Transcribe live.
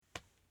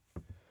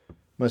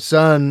My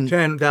son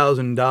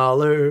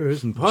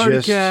 $10,000 in party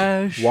just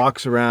cash.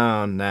 walks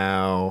around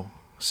now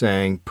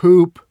saying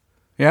poop.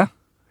 Yeah.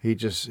 He'll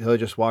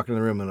just walk in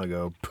the room and he'll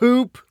go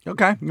poop.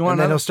 Okay. You want And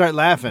then another? he'll start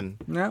laughing.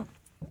 Yeah.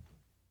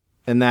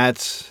 And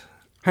that's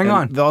Hang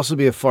on. There'll also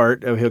be a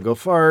fart. He'll go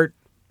fart.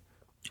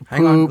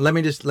 Hang on. Poop. Let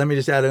me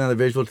just add another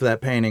visual to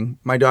that painting.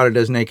 My daughter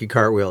does naked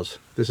cartwheels.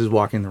 This is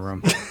walking the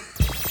room.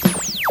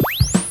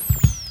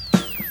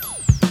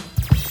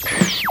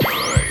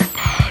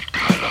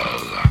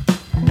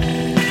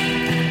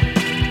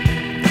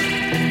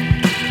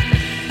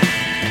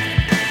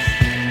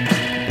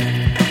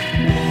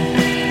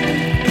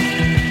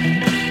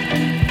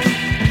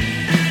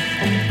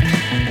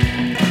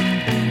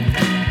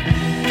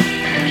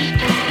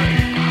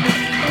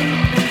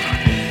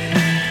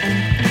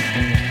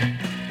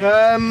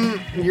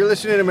 You're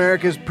listening to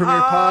America's premier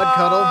pod,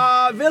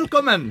 Cuddle.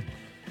 Willkommen.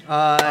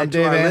 I'm To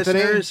Dave our Anthony.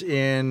 listeners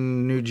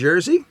in New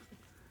Jersey,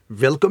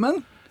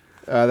 willkommen.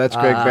 That's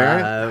Greg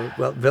Barrett.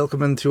 Well,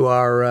 willkommen to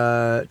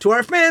our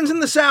fans in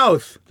the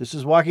South. This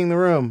is Walking the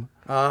Room.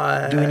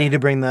 Do we need to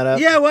bring that up?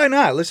 Yeah, why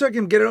not? Let's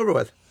fucking get it over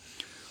with.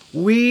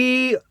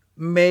 We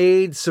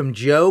made some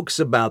jokes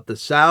about the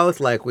South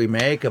like we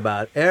make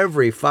about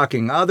every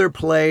fucking other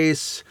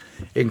place,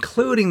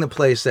 including the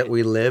place that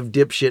we live,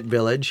 Dipshit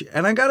Village.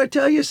 And I gotta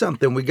tell you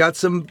something. We got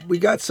some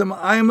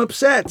I am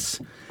upsets.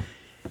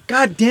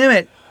 God damn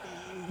it.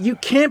 You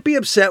can't be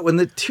upset when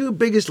the two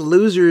biggest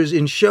losers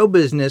in show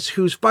business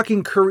whose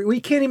fucking career,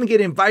 we can't even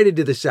get invited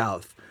to the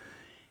South.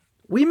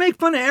 We make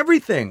fun of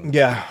everything.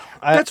 Yeah.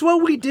 That's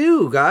what we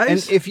do,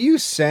 guys. And if you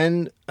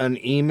send an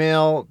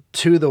email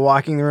to the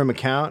Walking the Room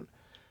account,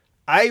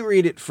 I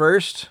read it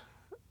first.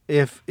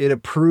 If it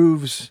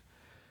approves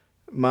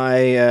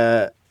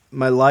my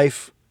my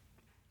life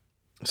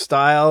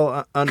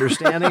style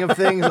understanding of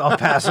things, I'll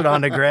pass it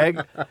on to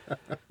Greg.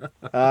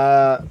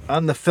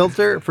 On the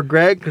filter for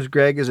Greg, because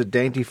Greg is a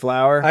dainty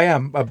flower. I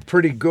am a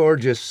pretty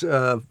gorgeous,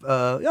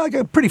 like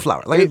a pretty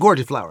flower, like a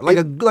gorgeous flower,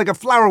 like a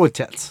flower with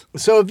tits.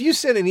 So if you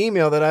send an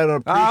email that I don't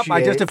appreciate,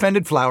 I just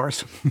offended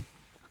flowers.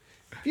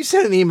 if you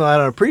send an email I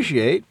don't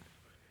appreciate,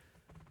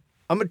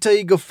 I'm gonna tell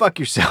you go fuck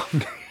yourself.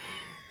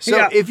 So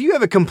Yeah. if you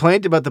have a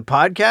complaint about the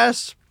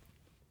podcast,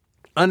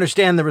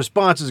 understand the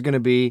response is going to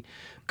be,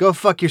 go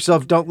fuck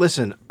yourself, don't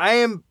listen. I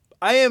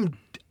am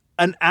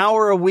an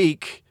hour a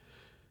week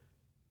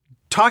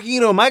talking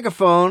into a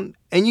microphone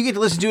and you get to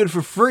listen to it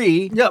for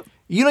free. Yep.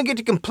 You don't get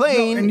to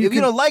complain. No, and if you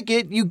don't like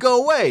it, you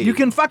go away. You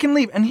can fucking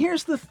leave. And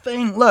here's the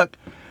thing. Look,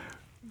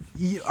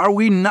 are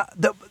we not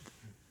the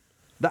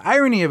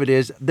irony of it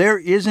is there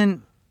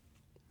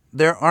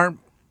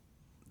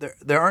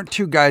aren't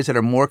two guys that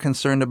are more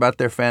concerned about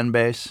their fan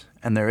base,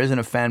 and there isn't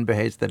a fan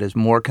base that is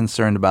more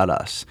concerned about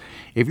us.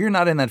 If you're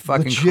not in that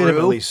fucking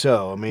legitimately crew,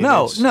 so. I mean,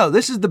 no. it's-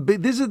 This is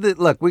the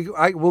look.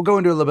 We'll go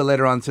into it a little bit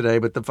later on today,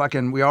 but the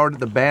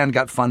band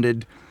got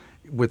funded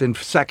within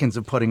seconds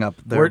of putting up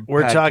their.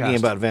 We're talking podcast.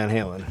 about Van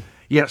Halen.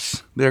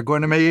 Yes, they're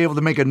going to be able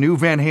to make a new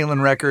Van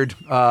Halen record.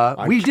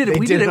 We did it. They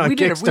We did did it it. on We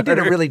did it. We did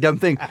a Kickstarter. really dumb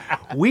thing.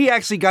 We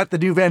actually got the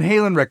new Van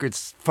Halen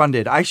records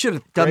funded. I should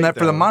have done Great, that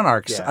for the though.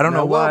 Monarchs. Yeah. I don't No,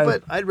 know why. well,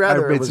 but I'd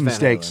rather I it made was some Van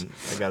mistakes.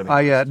 Halen.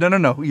 I gotta be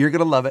No. You're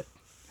gonna love it.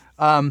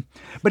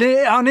 But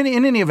in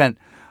any event,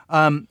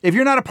 if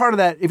you're not a part of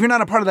that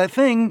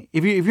thing,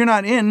 if you're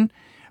not in,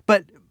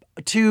 but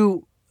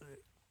to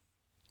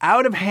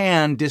out of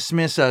hand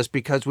dismiss us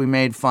because we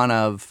made fun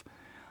of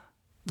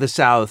the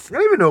South. I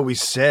don't even know what we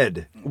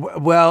said.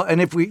 Well,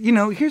 and if we,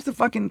 here's the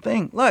fucking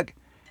thing. Look,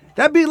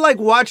 that'd be like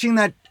watching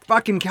that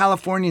fucking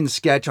Californian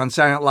sketch on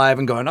Saturday Night Live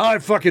and going,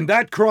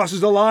 that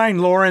crosses the line,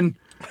 Lauren.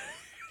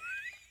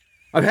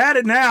 I've had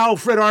it now,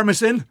 Fred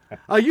Armisen.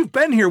 You've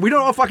been here. We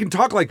don't all fucking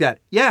talk like that.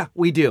 Yeah,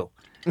 we do.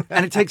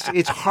 And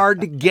it's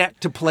hard to get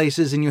to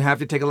places and you have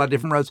to take a lot of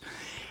different roads.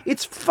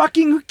 It's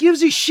fucking, who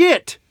gives a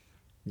shit?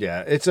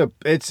 Yeah, it's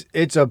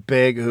a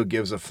big who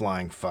gives a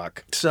flying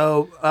fuck.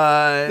 So,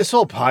 This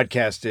whole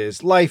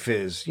podcast life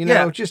is,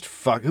 Yeah. just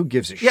fuck. Who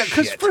gives a shit? yeah,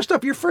 because first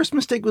off, your first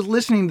mistake was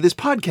listening to this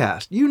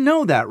podcast. You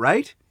know that,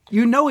 right?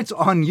 You know it's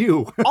on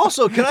you.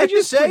 Also, can I At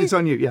just this point, say, it's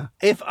on you, yeah.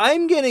 if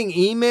I'm getting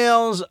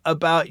emails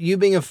about you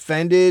being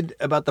offended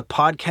about the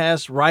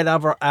podcast right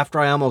after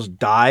I almost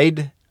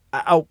died,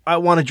 I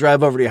want to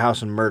drive over to your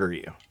house and murder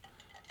you.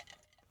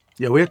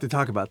 Yeah, we have to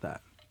talk about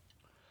that.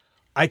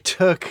 I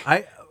took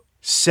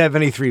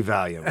 73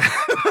 Valium.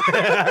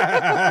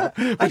 That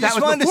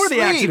was wanted to before the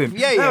sleep. accident.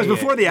 Yeah, that was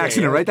before the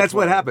accident, right? That's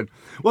what happened.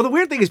 Well, the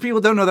weird thing is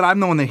people don't know that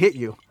I'm the one that hit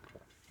you.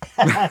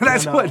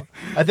 That's what.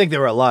 I think there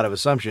were a lot of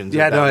assumptions.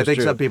 Yeah, that no, I was think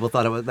true. some people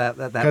thought it was that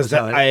was 'Cause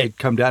how I- it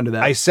come down to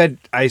that. I said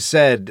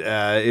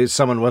if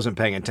someone wasn't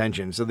paying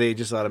attention, so they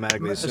just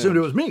automatically assumed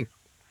it was me.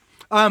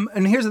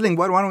 And here's the thing: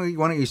 why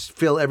don't you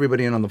fill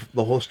everybody in on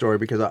the whole story?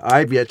 Because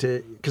I've yet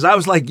to. Because I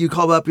was like, you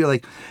called up, you're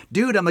like,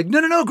 dude, I'm like,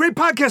 no, great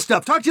podcast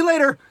stuff. Talk to you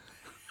later.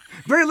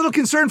 Very little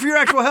concern for your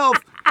actual health.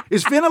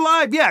 Is Finn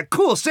alive? Yeah,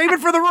 cool. Save it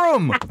for the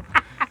room.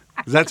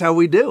 That's how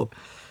we do.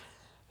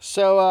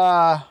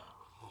 So,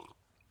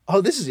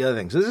 this is the other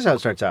thing. So this is how it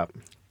starts out.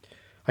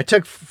 I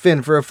took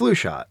Finn for a flu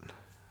shot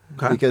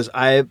Okay. because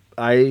I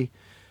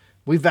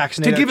We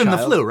vaccinate To give our him the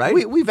child. flu,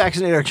 right? We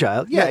vaccinate our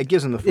child. Yeah, it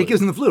gives him the flu. It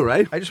gives him the flu,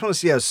 right? I just want to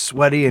see how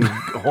sweaty and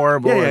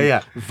horrible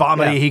Yeah. and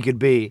vomity Yeah. he could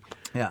be.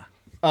 Yeah.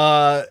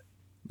 Uh,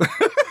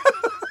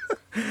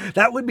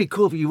 That would be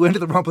cool if you went to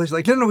the wrong place.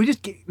 Like, no,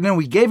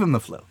 we gave him the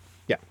flu.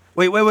 yeah.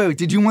 Wait.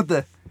 Did you want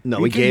the? No,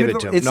 you we gave you- it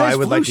to him. It No, says I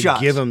would flu like shots.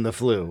 to give him the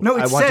flu. No,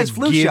 it I want says to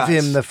flu give shots.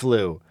 him the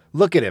flu.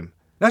 Look at him.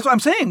 That's what I'm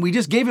saying. We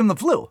just gave him the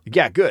flu.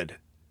 Yeah, good.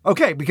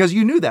 Okay, because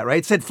you knew that, right?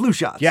 It said flu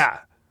shots. Yeah.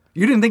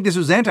 You didn't think this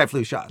was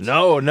anti-flu shots.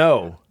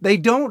 No. They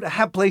don't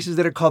have places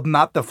that are called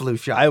not the flu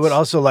shots. I would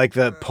also like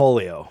the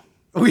polio.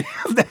 We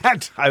have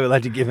that. I would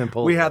like to give him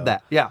polio. We have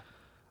that. Yeah.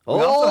 We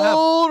also have-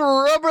 Old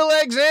Rubber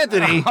Legs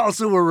Anthony.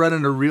 Also, we're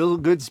running a real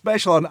good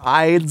special on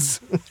AIDS.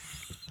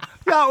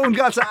 That one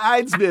got the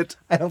AIDS bit.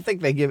 I don't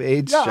think they give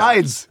AIDS Yeah, shots.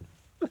 AIDS.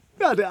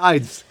 Yeah, the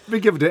AIDS. We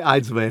give it the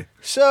AIDS away.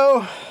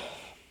 So,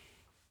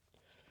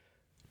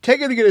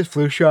 taking to get his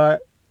flu shot.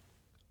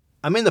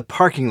 I'm in the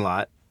parking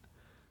lot.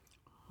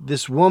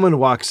 This woman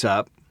walks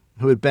up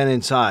who had been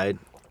inside.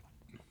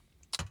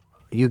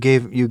 You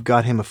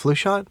got him a flu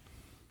shot?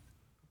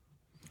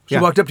 She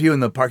Yeah. walked up to you in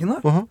the parking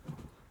lot? Uh-huh.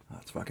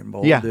 That's fucking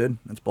bold, Yeah. dude.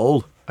 That's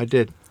bold. I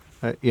did.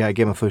 I gave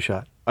him a flu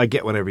shot. I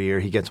get one every year.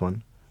 He gets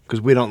one.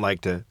 Because we don't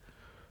like to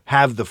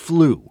have the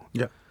flu.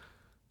 Yeah.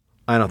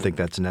 I don't think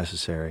that's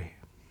necessary.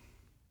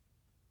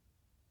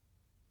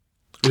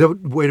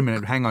 Wait a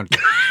minute. Hang on.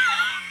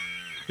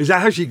 Is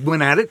that how she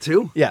went at it,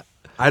 too? Yeah.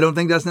 I don't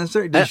think that's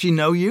necessary. Does she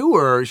know you,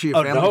 or is she a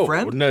Oh, family no.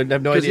 friend? No, I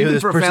have no 'Cause idea who even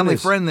this for a person family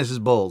is. friend, this is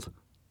bold.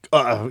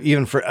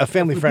 Even for a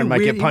family friend might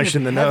get punched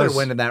in the Heather nose.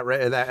 went in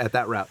at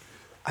that route.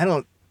 I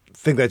don't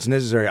think that's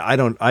necessary. I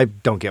don't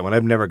get one.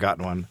 I've never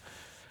gotten one.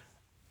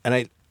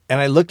 And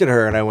I looked at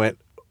her and I went,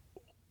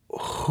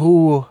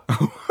 who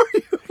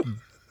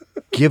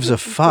gives a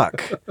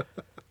fuck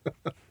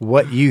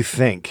what you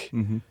think?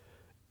 Mm-hmm.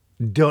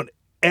 Don't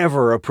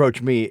ever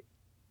approach me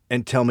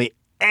and tell me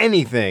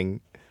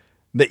anything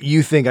that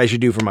you think I should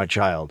do for my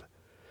child.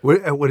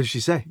 What did she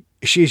say?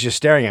 She's just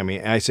staring at me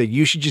and I said,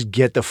 you should just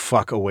get the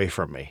fuck away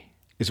from me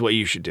is what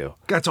you should do.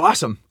 That's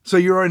awesome. So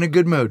you're in a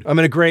good mood. I'm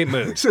in a great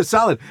mood. So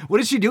solid. What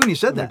did she do when you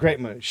said I'm in a that? great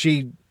mood.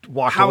 She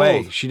walked How away.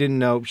 old? She didn't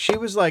know. She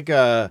was like,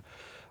 I'd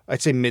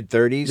say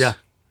mid-30s. Yeah.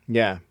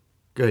 Yeah.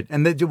 Good.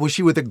 And was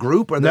she with a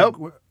group or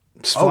Nope.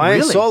 Just Oh, flying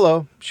really?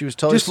 solo. She was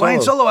totally just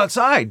flying solo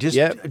outside? Just,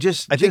 Yep.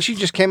 just. I think she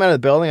just came out of the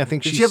building. I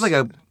think Did she's, she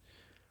have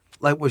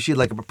was she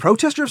like a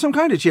protester of some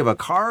kind? Did she have a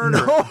card?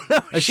 No, no.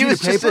 A She sheet was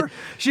of just paper?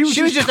 she was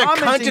just a cunt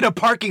commenting- in a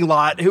parking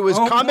lot who was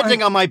Oh, commenting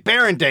my- on my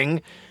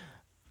parenting,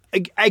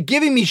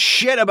 giving me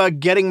shit about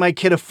getting my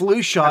kid a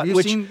flu shot. Have you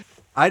which seen?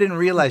 I didn't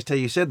realize till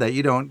you said that.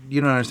 You don't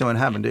understand what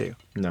happened, do you?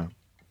 no,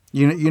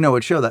 You know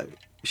what show that?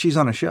 She's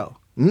on a show.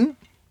 Hmm?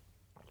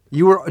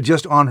 You were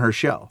just on her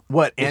show.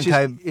 What, It's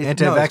anti-vax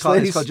no, it's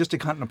ladies? called Just a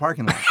Cunt in a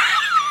Parking Lot.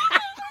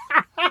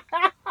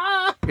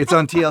 It's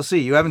on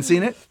TLC. You haven't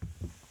seen it?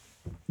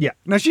 yeah.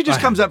 No, she just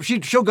comes up.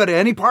 She'll go to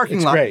any parking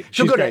It's lot. great.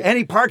 She'll She's go great. to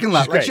any parking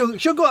lot. She's Like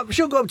great. she'll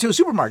go up to a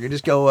supermarket. And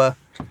just go.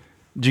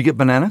 Did you get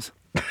bananas?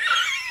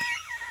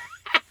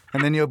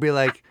 And then you'll be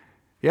like,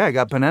 "Yeah, I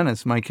got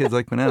bananas. My kids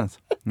like bananas."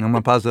 And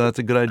I'm positive that's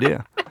a good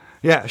idea.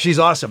 Yeah, she's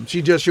awesome.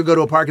 She'll go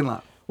to a parking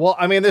lot. Well,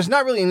 I mean, there's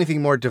not really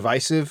anything more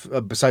divisive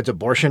besides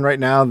abortion right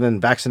now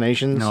than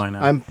vaccinations. No, I know.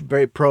 I'm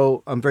very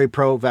pro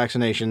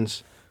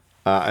vaccinations.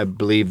 I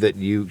believe that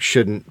you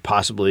shouldn't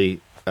possibly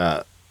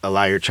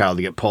allow your child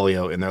to get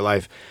polio in their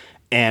life,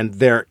 and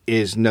there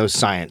is no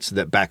science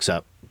that backs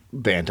up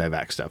the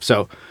anti-vax stuff.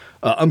 So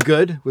I'm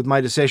good with my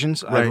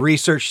decisions. Right. I've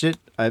researched it.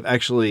 I've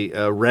actually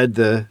read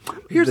the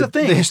Here's the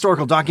thing. the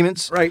historical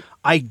documents. Right.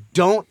 I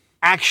don't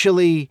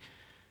actually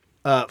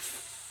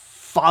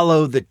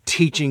follow the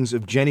teachings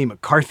of Jenny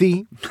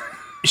McCarthy.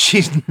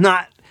 She's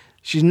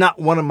not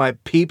one of my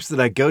peeps that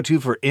I go to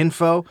for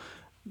info,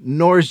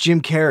 nor is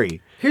Jim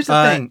Carrey. Here's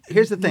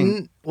the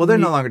thing. Well, they're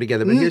no longer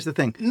together, but here's the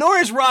thing. Nor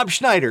is Rob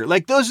Schneider.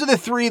 Like, those are the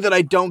three that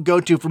I don't go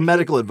to for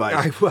medical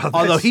advice. Well, that's-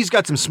 Although he's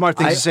got some smart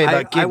things to say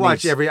about kidneys.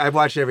 I've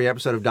watched every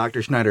episode of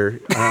Dr. Schneider.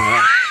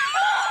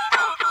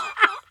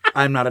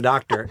 I'm not a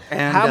doctor.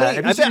 And How many-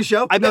 have you I seen bet- the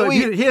show? I bet No,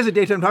 we- he has a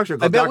daytime talk show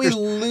called bet we Dr.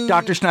 lose-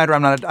 Dr. Schneider.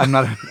 I'm not a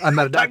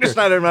doctor. Dr.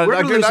 Schneider, I'm not a We're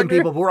gonna doctor, lose some doctor?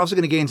 people, but we're also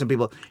going to gain some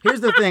people.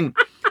 Here's the thing.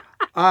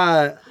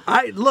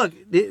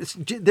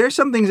 There's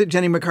some things that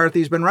Jenny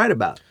McCarthy's been right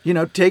about. You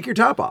know, take your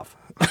top off.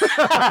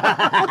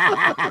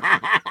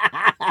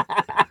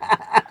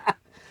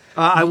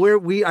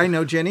 I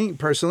know Jenny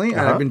personally,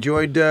 and I've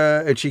enjoyed.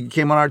 And she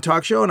came on our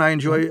talk show, and I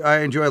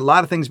enjoy a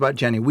lot of things about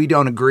Jenny. We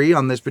don't agree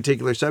on this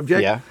particular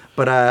subject, Yeah.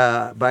 But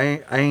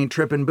I ain't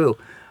tripping, boo.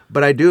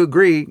 But I do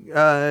agree.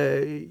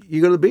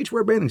 You go to the beach,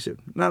 wear a bathing suit.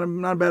 Not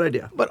a bad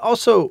idea. But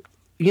also,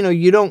 you know,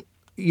 you don't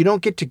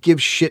get to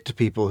give shit to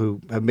people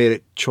who have made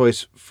a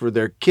choice for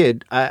their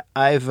kid.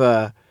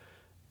 I've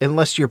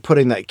unless you're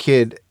putting that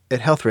kid at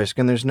health risk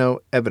and there's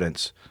no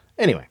evidence.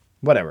 Anyway,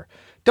 whatever.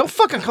 Don't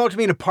fucking come up to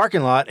me in a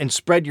parking lot and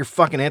spread your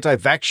fucking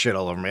anti-vax shit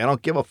all over me. I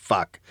don't give a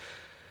fuck.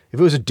 If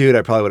it was a dude,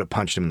 I probably would have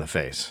punched him in the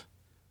face.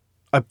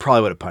 I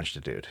probably would have punched a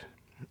dude.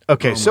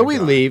 Okay, so we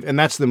leave, and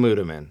that's the mood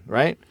I'm in,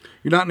 right?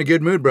 You're not in a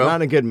good mood, bro. Not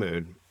in a good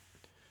mood.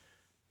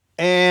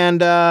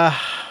 And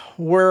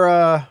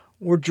we're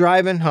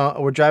driving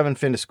we're driving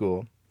Finn to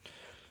school.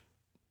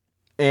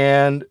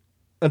 And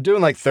I'm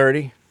doing like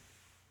 30.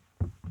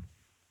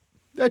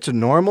 That's a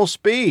normal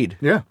speed.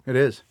 Yeah, it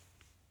is.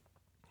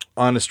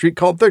 On a street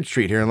called 3rd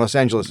Street here in Los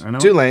Angeles. I know.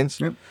 2 lanes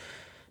Yep.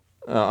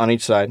 on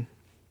each side.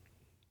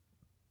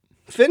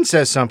 Finn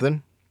says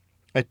something.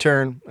 I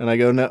turn and I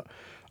go, no.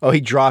 Oh,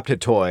 he dropped a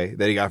toy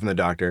that he got from the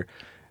doctor.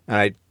 And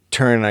I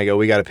turn and I go,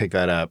 we got to pick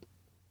that up.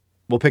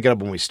 We'll pick it up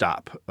when we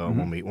stop.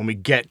 When we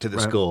get to the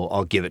school,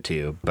 I'll give it to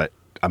you. But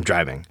I'm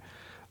driving.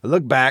 I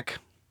look back.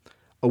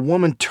 A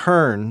woman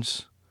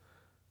turns.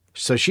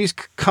 So she's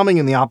coming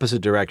in the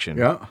opposite direction.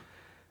 Yeah.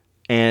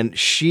 And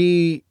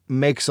she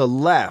makes a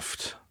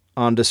left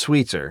onto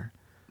Sweetser.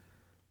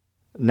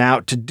 Now,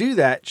 to do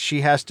that,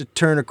 she has to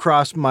turn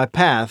across my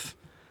path.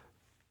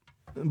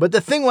 But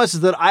the thing was is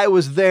that I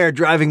was there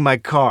driving my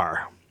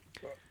car.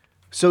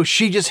 So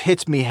she just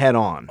hits me head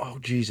on. Oh,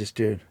 Jesus,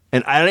 dude.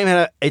 And I don't even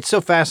have, it's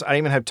so fast, I don't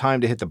even have time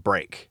to hit the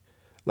brake.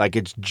 Like,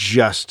 it's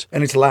just...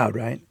 And it's loud,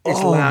 right? It's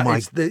Oh, loud. my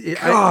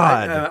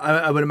God.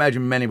 I would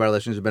imagine many of our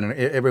listeners have been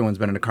everyone's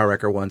been in a car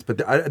wreck or once, but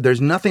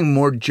there's nothing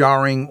more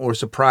jarring or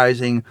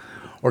surprising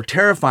or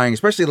terrifying,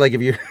 especially like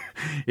if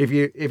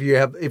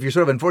you're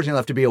sort of unfortunate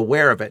enough to be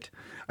aware of it.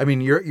 I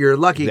mean, you're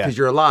lucky because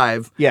you're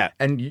alive. Yeah.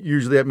 And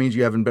usually that means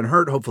you haven't been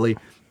hurt, hopefully.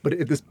 But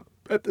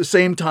at the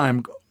same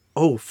time,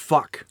 oh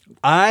fuck.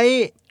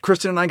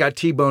 Kristen and I got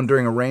T-boned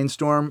during a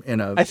rainstorm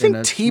I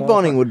think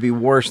T-boning would be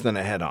worse than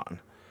a head-on.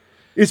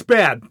 It's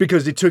bad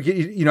because it took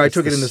it. I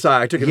took it in the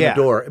side. I took it in the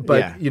door,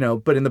 but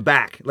but in the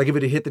back, like if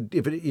it hit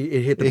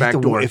the back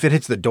door, if it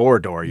hits the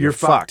door, you're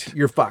fucked.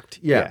 You're fucked.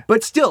 Yeah.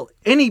 But still,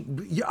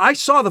 I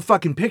saw the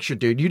fucking picture,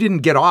 dude. You didn't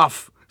get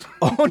off.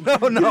 Oh no,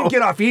 You didn't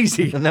get off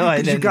easy. No, I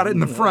didn't. You got it in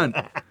the front.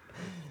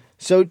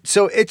 So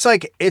it's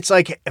like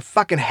a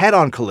fucking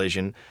head-on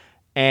collision,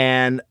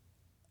 and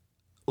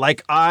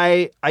like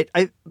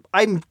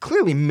I'm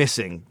clearly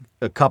missing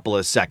a couple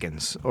of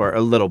seconds or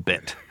a little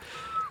bit,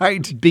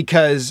 Right?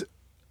 because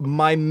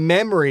my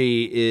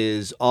memory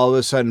is all of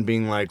a sudden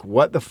being like,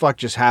 what the fuck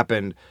just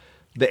happened?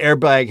 The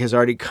airbag has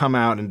already come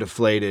out and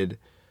deflated.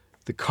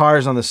 The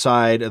car's on the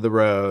side of the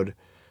road,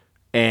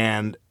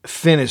 and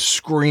Finn is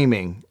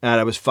screaming out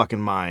of his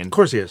fucking mind. Of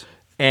course he is.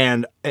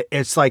 And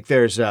it's like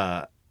there's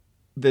the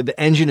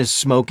engine is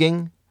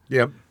smoking.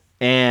 Yep.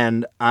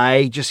 And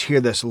I just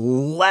hear this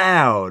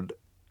loud,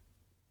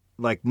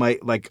 like my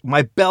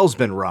bell's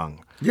been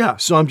rung. Yeah.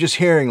 So I'm just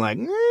hearing like,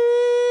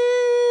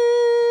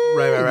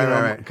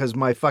 Right. because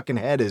my fucking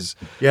head is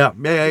Yeah.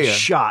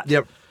 shot.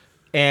 Yep.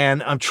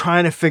 And I'm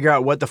trying to figure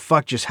out what the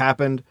fuck just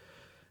happened.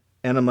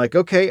 And I'm like,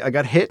 okay, I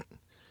got hit.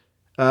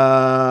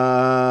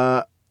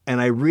 And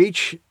I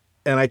reach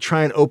and I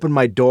try and open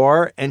my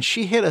door, and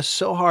she hit us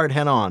so hard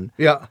head on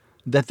Yeah.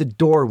 that the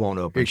door won't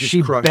open. It just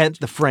She crushed. bent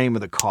the frame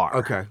of the car.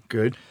 Okay.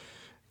 Good.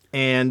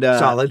 And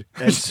Solid.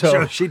 And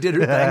so she did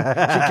her thing.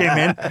 She came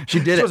in. She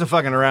did she it. wasn't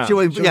fucking around. She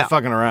wasn't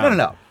fucking around.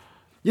 No.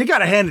 You got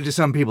to hand it to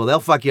some people. They'll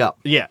fuck you up.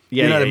 Yeah.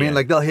 You know what I mean? Yeah.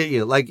 Like they'll hit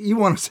you. Like you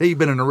want to say you've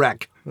been in a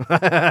wreck.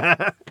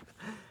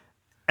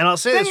 And I'll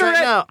say this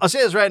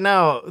right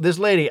now. This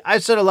lady, I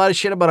said a lot of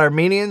shit about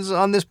Armenians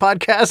on this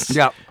podcast.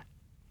 Yeah.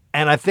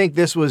 And I think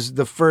this was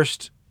the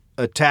first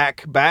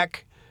attack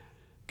back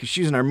because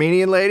she's an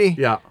Armenian lady.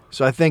 Yeah.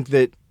 So I think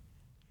that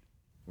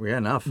Yeah,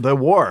 enough. the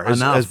war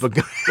has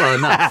begun. Well,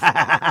 enough.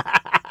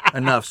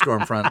 Enough,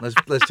 Stormfront.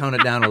 Let's tone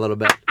it down a little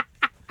bit.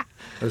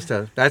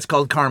 That's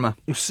called karma.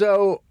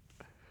 So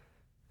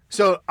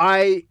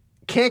I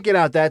can't get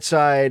out that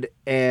side,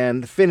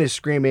 and Finn is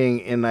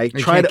screaming, and I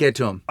try to get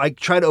to him. I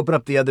try to open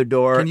up the other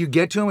door. Can you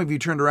get to him? Have you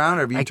turned around,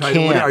 or have you I tried?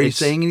 can't. Are you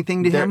saying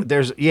anything to him?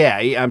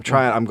 I'm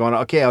trying. I'm going.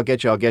 Okay, I'll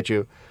get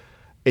you.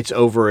 It's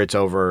over. It's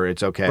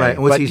okay. Right.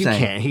 What's but he you saying?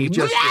 Can't. He's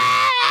just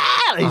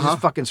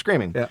fucking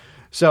screaming. Yeah.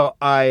 So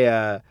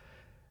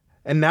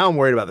and now I'm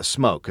worried about the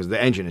smoke because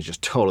the engine is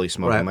just totally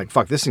smoking. Right. I'm like,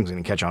 fuck, this thing's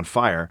gonna catch on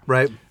fire.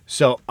 Right.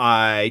 So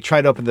I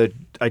try to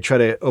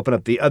open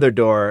up the other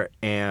door,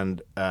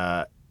 and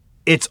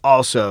it's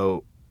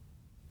also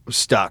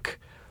stuck.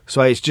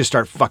 So I just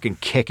start fucking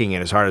kicking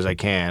it as hard as I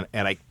can,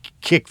 and I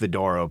kick the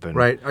door open.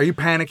 Right. Are you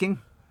panicking?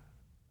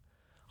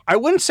 I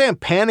wouldn't say I'm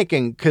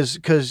panicking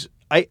because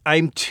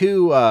I'm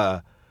too.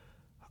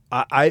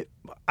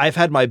 I've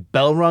had my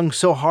bell rung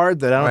so hard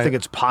that I don't think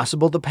it's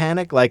possible to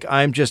panic. Like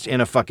I'm just in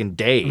a fucking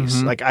daze.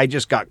 Mm-hmm. Like I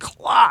just got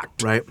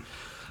clocked. Right.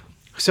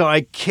 So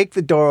I kick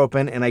the door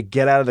open and I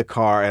get out of the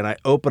car and I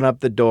open up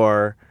the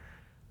door,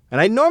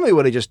 and I normally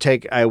would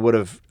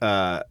have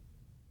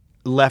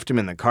left him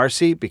in the car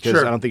seat because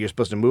I don't think you're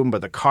supposed to move him,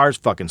 but the car's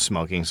fucking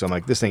smoking. So I'm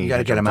like, this thing, you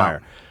gotta get him fire.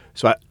 out.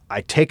 So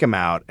I take him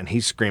out and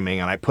he's screaming,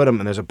 and I put him,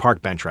 and there's a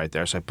park bench right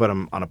there. So I put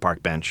him on a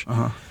park bench.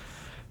 Uh-huh.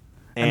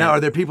 And now, are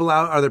there people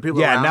out? Are there people?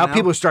 Yeah, around now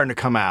people are starting to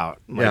come out.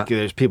 Like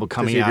there's people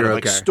coming out of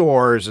like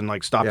stores and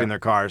like stopping their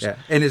cars. Yeah.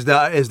 And is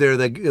there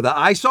the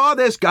I saw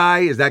this guy?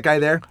 Is that guy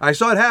there? I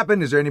saw it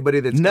happen. Is there anybody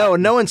that's No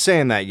one's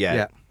saying that yet.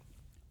 Yeah.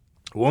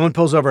 A woman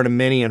pulls over in a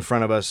Mini in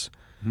front of us,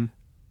 Mm-hmm.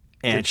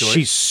 and Good choice.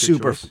 she's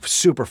Good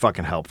super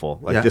fucking helpful.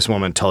 Like Yeah. this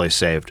woman totally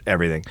saved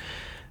everything.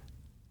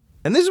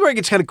 And this is where it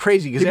gets kind of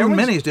crazy because People in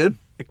minis, dude.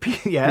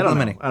 Yeah, I don't know.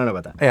 Mini. I don't know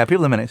about that. Yeah,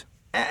 people in minis.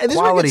 This is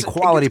where it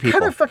Quality gets people.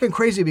 kind of fucking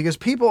crazy because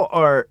people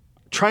are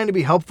trying to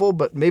be helpful,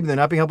 but maybe they're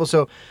not being helpful.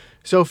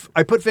 So if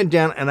I put Finn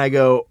down and I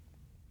go,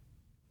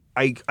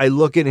 I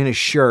look at in his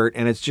shirt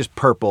and it's just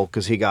purple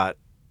because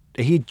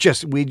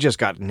we just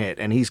gotten hit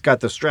and he's got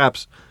the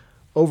straps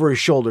over his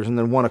shoulders and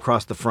then one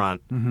across the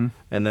front, and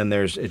then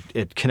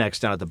it connects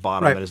down at the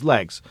bottom at his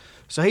legs.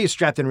 So he's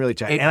strapped in really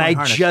tight, and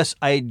I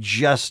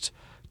just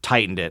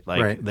tightened it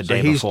the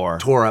day before.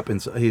 Tore up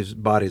and his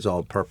body's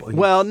all purple.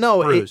 Well,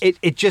 no,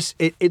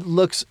 it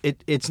looks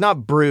it's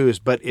not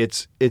bruised, but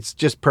it's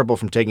just purple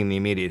from taking the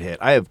immediate hit.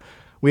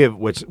 We have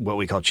what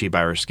we call cheap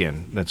Irish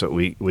skin. That's what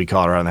we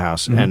call it around the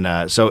house,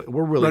 and so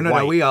we're really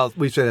white. No,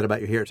 we say that about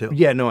you here too.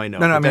 Yeah, no, I know.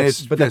 No, I mean,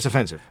 that's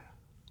offensive.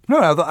 No,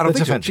 I don't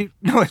think offensive.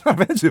 so. No, it's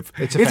not offensive.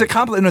 It's a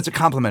compliment. No, it's a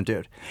compliment,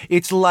 dude.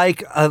 It's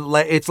like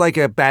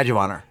a badge of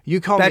honor.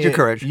 Badge of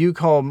courage. You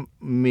call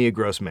me a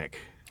gross Mick,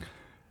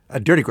 a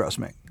dirty gross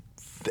Mick,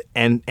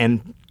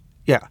 and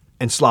yeah,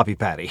 and sloppy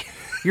Patty.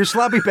 You're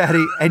sloppy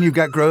Patty, and you've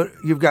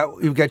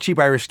got cheap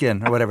Irish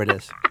skin or whatever it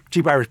is,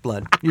 cheap Irish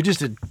blood. You're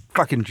just a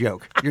fucking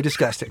joke. You're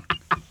disgusting.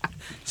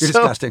 You're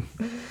disgusting.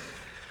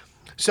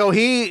 So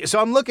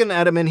I'm looking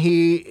at him, and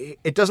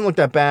it doesn't look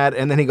that bad,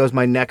 and then he goes,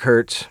 "My neck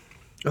hurts."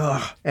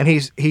 Ugh. And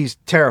he's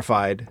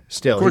terrified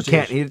still. Of course he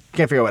can't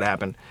figure out what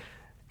happened.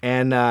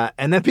 And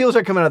then people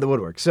start coming out of the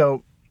woodwork.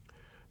 So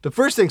the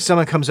first thing,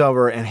 someone comes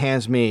over and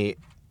hands me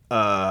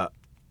a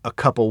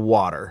cup of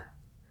water.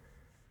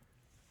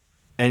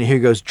 And he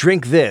goes,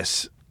 "Drink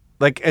this."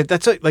 Like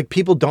that's like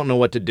people don't know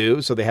what to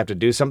do, so they have to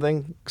do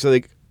something. So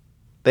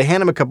they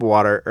hand him a cup of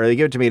water, or they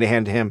give it to me to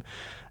hand to him.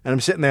 And I'm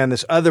sitting there, and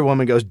this other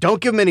woman goes,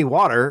 "Don't give him any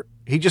water.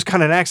 He just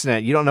caught an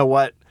accident. You don't know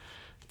what.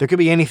 There could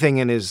be anything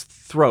in his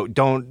throat.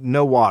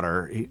 No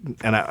water."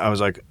 And I was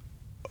like,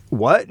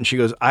 "What?" And she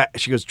goes,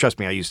 "Trust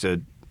me, I used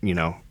to,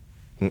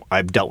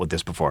 I've dealt with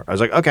this before." I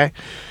was like, "Okay."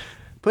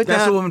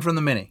 That's the woman from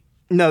the mini.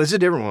 No, this is a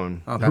different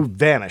woman who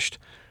vanished.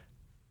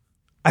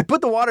 I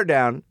put the water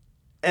down,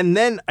 and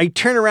then I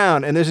turn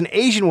around, and there's an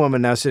Asian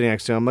woman now sitting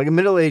next to him, like a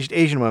middle-aged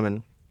Asian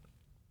woman.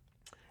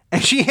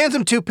 And she hands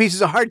him 2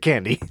 pieces of hard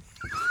candy.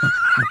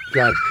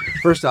 God,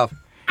 first off,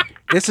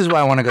 this is why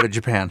I want to go to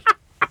Japan.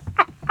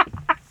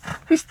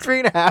 He's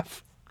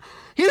 3.5.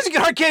 He doesn't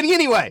get hard candy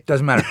anyway.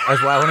 Doesn't matter.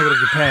 That's why I want to go to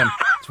Japan.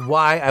 It's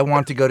why I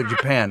want to go to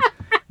Japan.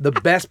 The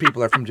best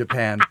people are from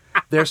Japan.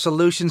 Their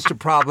solutions to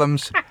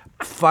problems.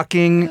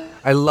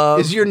 I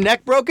love. Is your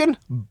neck broken?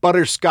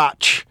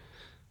 Butterscotch.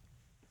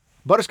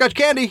 Butterscotch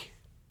candy.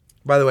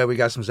 By the way, we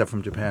got some stuff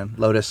from Japan.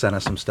 Lotus sent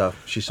us some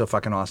stuff. She's so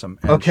fucking awesome.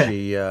 And okay.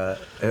 She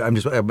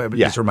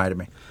just reminded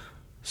me.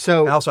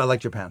 So also, I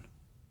like Japan.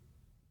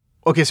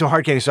 Okay, so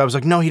hard candy. So I was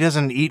like, no, he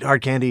doesn't eat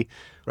hard candy.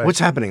 Right. What's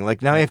happening?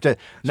 Like now I have to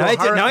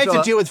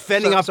deal with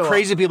fending off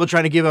crazy people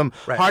trying to give him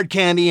hard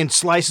candy and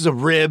slices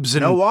of ribs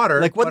and no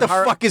water. Like what the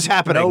fuck is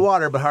happening? No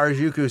water, but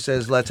Harajuku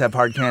says let's have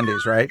hard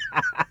candies, right?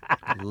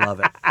 I love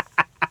it.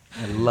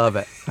 I love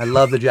it. I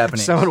love the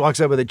Japanese. Someone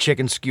walks up with a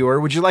chicken skewer.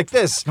 Would you like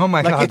this? Oh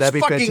my God, that'd be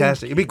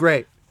fantastic. It'd be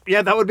great.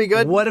 Yeah, that would be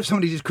good. What if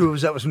somebody just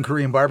cruised up with some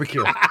Korean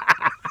barbecue?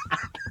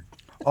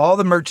 All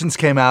the merchants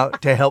came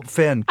out to help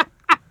Finn.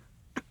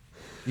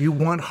 You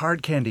want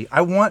hard candy.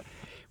 I want,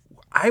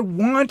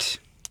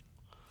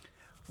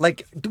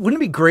 like,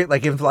 wouldn't it be great,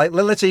 like, if, like,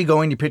 let's say you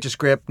go in, you pitch a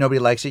script, nobody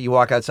likes it, you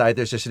walk outside,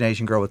 there's just an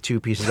Asian girl with 2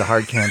 pieces of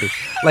hard candy.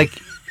 Like,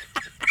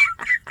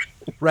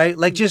 right?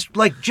 Like,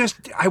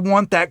 I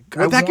want that.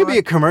 Well, that could be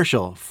a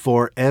commercial.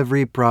 For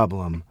every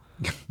problem,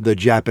 the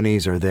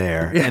Japanese are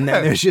there. Yeah. And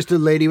then there's just a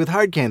lady with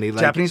hard candy.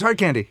 Like, Japanese hard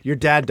candy. Your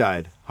dad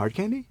died. Hard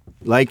candy?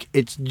 Like,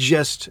 it's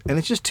just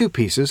 2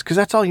 pieces, because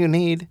that's all you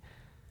need.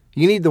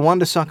 You need the one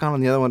to suck on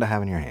and the other one to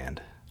have in your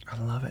hand. I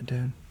love it,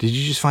 dude. Did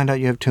you just find out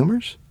you have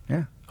tumors?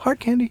 Yeah. Hard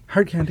candy.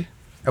 Hard candy.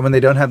 And when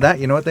they don't have that,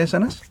 you know what they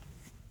send us?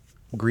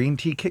 Green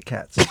tea Kit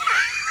Kats.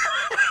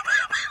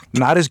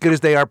 Not as good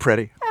as they are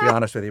pretty. Be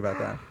honest with you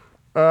about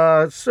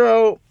that.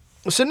 So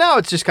now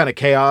it's just kind of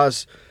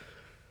chaos.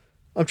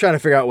 I'm trying to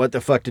figure out what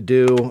the fuck to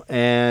do,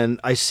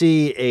 and I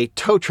see a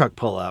tow truck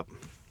pull up.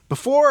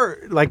 Before,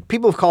 like,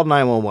 people have called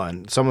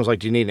 911. Someone was like,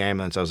 "Do you need an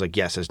ambulance?" I was like,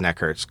 "Yes, his neck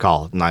hurts.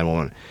 Call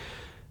 911."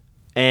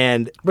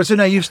 But so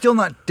now you've still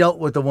not dealt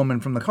with the woman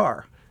from the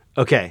car.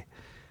 Okay.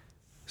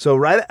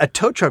 So a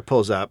tow truck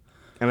pulls up,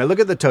 and I look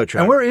at the tow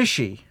truck. And where is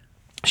she?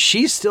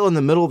 She's still in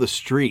the middle of the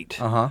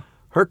street. Uh-huh.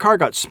 Her car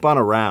got spun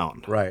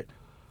around. Right.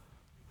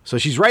 So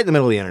she's right in the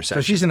middle of the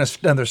intersection. So she's in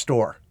another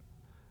store.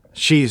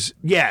 She's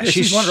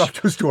wandered off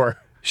to a store.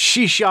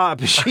 She's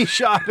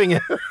shopping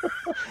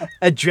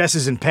at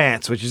Dresses and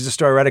Pants, which is the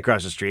store right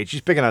across the street. She's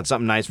picking out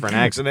something nice for an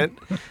accident.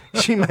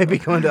 She might be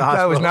going to the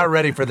hospital. I was not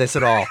ready for this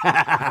at all.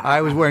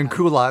 I was wearing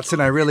culottes,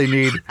 and I really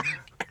need...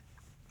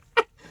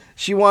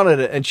 She wanted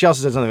it, and she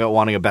also said something about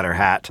wanting a better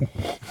hat.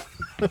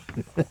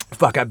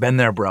 Fuck, I've been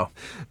there, bro.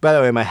 By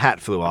the way, my hat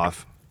flew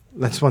off.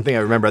 That's one thing I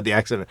remember at the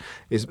accident,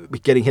 is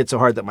getting hit so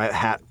hard that my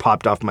hat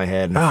popped off my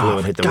head and flew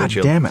and hit the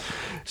windshield. God damn it.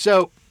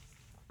 So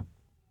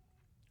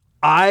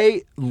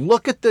I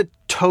look at the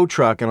tow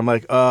truck, and I'm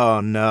like,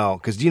 oh no.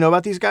 Because do you know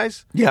about these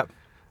guys? Yeah.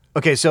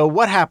 Okay, so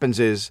what happens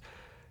is,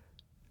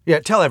 Yeah,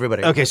 tell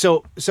everybody. okay,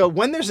 so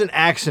when there's an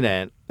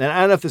accident, and I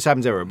don't know if this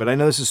happens ever, but I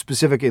know this is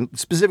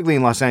specifically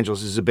in Los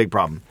Angeles, this is a big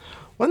problem.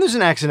 When there's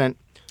an accident,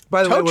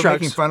 By the tow way, we're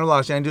trucks, making fun of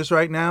Los Angeles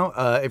right now.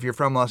 If you're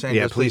from Los yeah,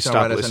 Angeles, please don't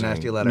stop write us a listening.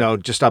 nasty letter. No,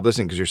 just stop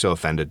listening because you're so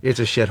offended. It's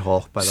a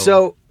shithole, by the way.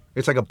 So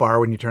It's like a bar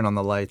when you turn on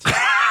the lights.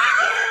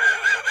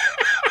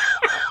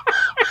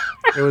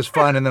 It was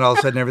fun, and then all of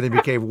a sudden everything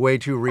became way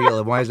too real.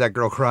 And why is that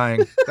girl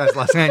crying? That's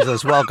Los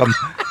Angeles. Welcome.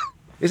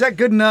 Is that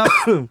good enough?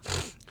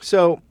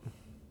 So,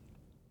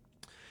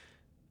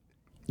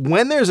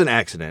 when there's an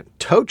accident,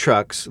 tow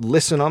trucks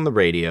listen on the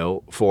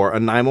radio for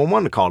a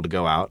 911 call to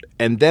go out,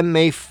 and then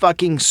they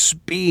fucking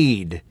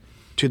speed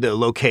to the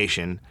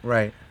location,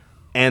 Right.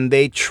 and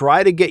they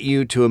try to get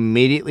you to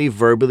immediately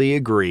verbally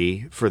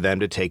agree for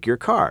them to take your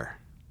car.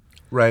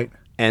 Right.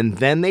 And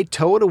then they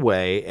tow it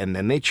away, and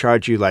then they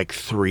charge you like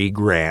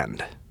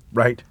 $3,000.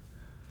 Right.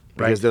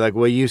 Because they're like,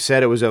 well, you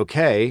said it was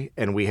okay,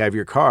 and we have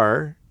your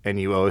car, and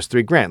you owe us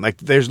 $3,000. Like,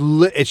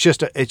 it's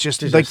just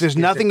like there's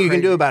nothing you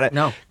can do about it.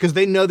 No, because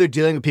they know they're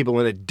dealing with people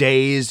in a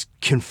dazed,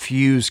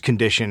 confused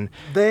condition.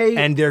 They're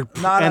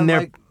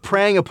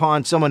preying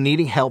upon someone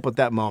needing help at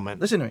that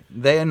moment. Listen to me.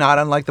 They are not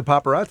unlike the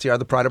paparazzi. Are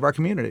the pride of our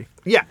community.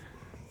 Yeah,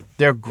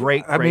 they're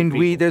great. I mean,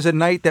 people. there's a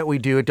night that we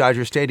do at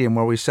Dodger Stadium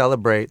where we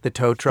celebrate the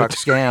tow truck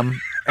scam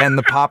and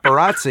the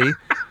paparazzi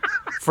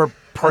for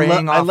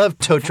preying off. I love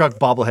tow truck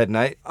bobblehead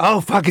night.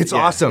 Oh fuck! It's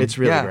awesome. It's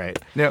really great.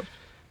 Yep.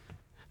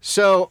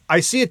 So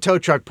I see a tow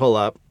truck pull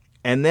up,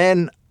 and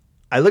then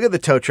I look at the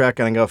tow truck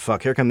and I go,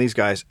 fuck, here come these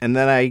guys. And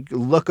then I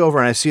look over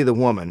and I see the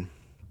woman.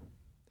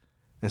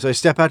 And so I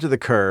step out to the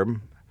curb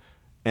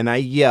and I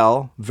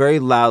yell very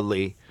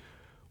loudly,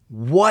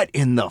 what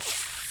in the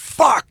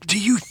fuck do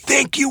you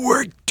think you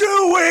were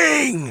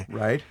doing?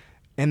 Right.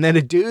 And then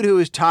a dude who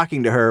is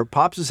talking to her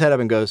pops his head up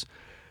and goes,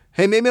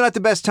 hey, maybe not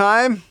the best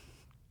time.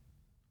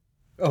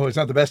 Oh, it's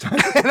not the best time.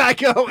 And I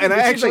go, and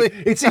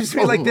it seems to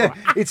me like that.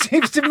 It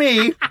seems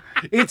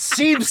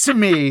to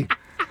me,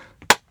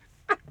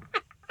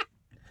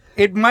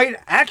 it might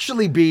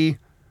actually be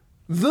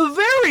the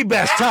very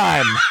best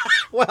time.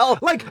 Well,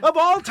 like of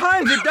all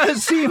times,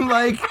 it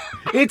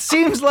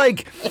seems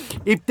like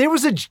if there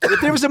was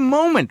a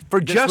moment for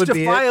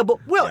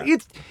justifiable. Well,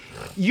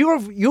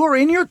 you're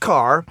in your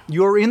car,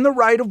 you're in the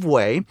right of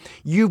way,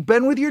 you've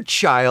been with your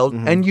child,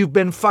 and you've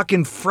been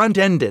fucking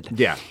front-ended.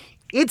 Yeah.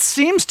 It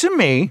seems to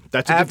me,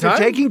 that's a good after time?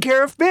 taking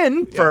care of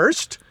Finn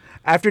first,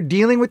 after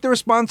dealing with the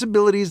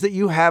responsibilities that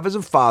you have as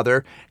a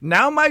father,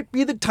 now might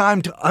be the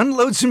time to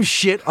unload some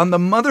shit on the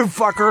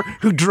motherfucker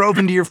who drove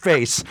into your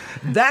face.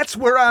 That's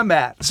where I'm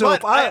at. So,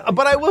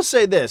 but I will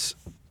say this: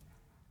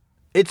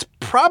 it's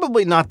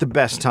probably not the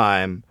best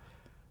time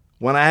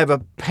when I have a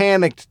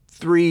panicked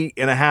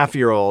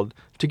 3.5-year-old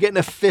to get in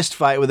a fist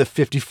fight with a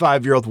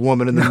 55-year-old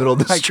woman in the middle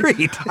of the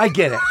street. I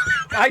get it.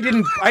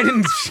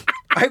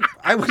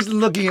 I was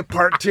looking at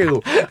part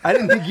 2. I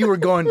didn't know you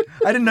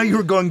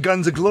were going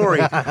Guns of Glory.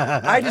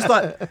 I just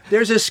thought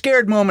there's a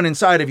scared moment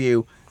inside of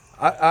you.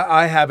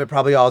 I have it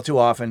probably all too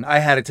often. I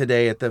had it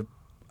today at the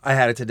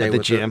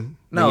gym.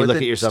 No, you at look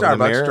the at yourself Starbucks in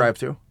the mirror.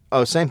 drive-thru.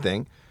 Oh, same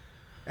thing.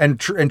 And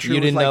True you was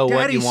didn't like, know what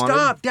Daddy, you wanted?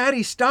 stop!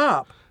 Daddy,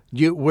 stop!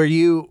 Were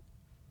you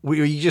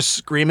just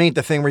screaming at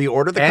the thing where you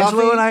ordered the Angelo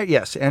coffee?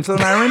 Angelo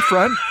and I are in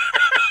front.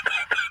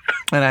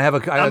 And I have a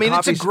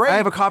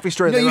coffee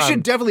store. No, you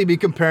should definitely be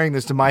comparing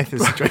this to my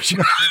situation.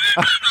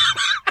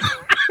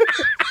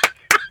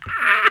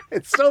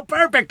 It's so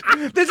perfect.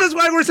 This is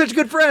why we're such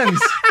good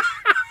friends.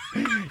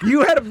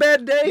 You had a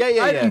bad day.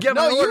 Yeah. I didn't get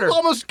my order. You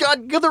almost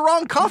got the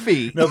wrong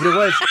coffee. No,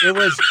 but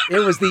it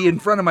was the in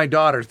front of my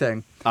daughter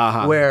thing,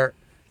 where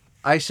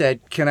I said,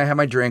 "Can I have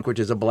my drink?" Which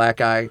is a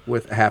black eye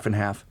with half and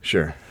half.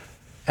 Sure.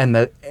 And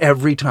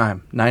every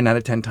time, 9 out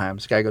of 10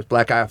 times, the guy goes,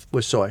 "Black eye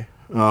with soy."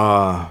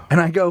 And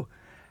I go,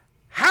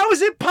 "How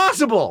is it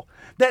possible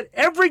that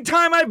every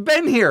time I've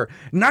been here,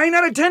 9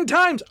 out of 10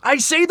 times, I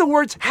say the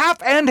words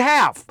half and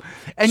half,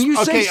 and you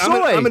say soy?"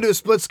 I'm gonna do a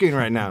split screen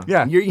right now.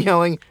 Yeah. You're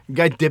yelling,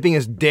 guy dipping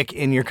his dick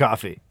in your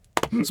coffee.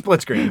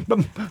 Split screen.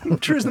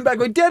 True's in the back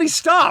going, "Daddy,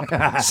 stop!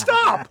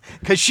 Stop!"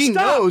 Because she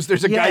knows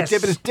there's a guy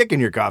dipping his dick in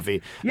your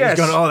coffee. Yes.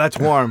 He's going, "Oh, that's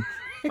warm.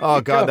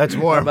 Oh God, that's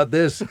warm." How about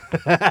this?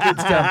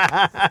 Kids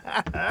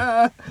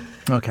time.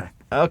 Okay.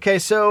 Okay,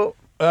 so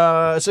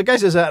guy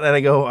says that, and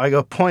I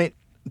go, point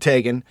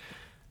taken.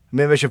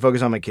 Maybe I should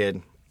focus on my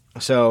kid.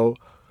 So,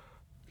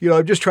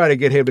 I'm just trying to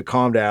get him to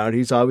calm down.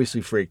 He's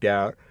obviously freaked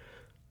out.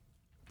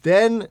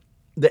 Then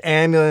the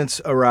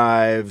ambulance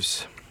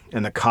arrives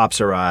and the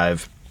cops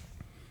arrive.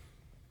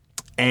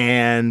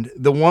 And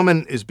the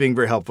woman is being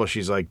very helpful.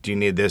 She's like, "Do you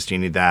need this? Do you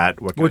need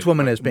that?" Which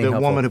woman is being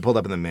helpful? The woman who pulled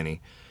up in the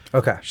Mini.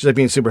 Okay. She's like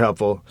being super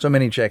helpful. So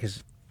Mini check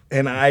is...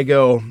 And I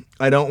go,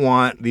 "I don't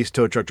want these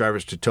tow truck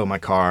drivers to tow my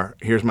car.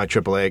 Here's my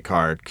AAA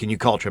card. Can you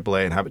call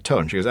AAA and have it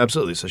towed?" And she goes,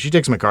 "Absolutely." So she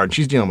takes my card and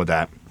she's dealing with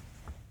that.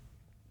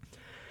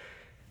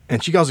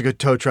 And she calls a good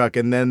tow truck,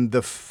 and then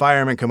the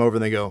firemen come over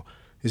and they go,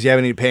 Does he have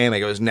any pain? They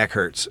go, his neck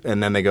hurts.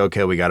 And then they go,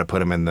 okay, we got to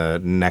put him in the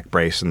neck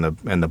brace and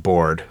the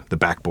board, the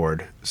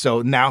backboard.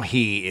 So now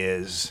he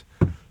is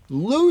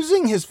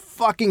losing his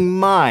fucking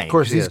mind. Of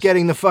course he he's is.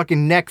 getting the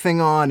fucking neck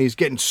thing on. He's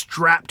getting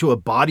strapped to a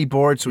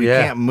bodyboard so he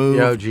can't move.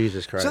 Oh,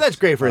 Jesus Christ. So that's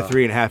great for a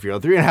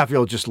 3.5-year-old.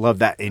 3.5-year-old just love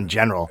that in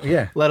general.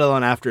 Yeah. Let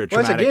alone after a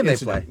Well, that's a traumatic game they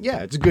incident. play. Yeah,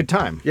 it's a good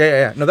time.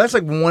 Yeah. No, that's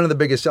like one of the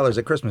biggest sellers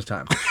at Christmas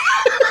time.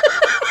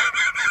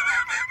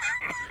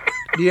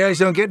 You guys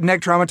don't get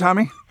neck trauma,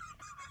 Tommy?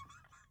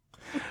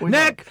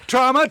 Neck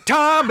trauma,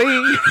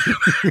 Tommy.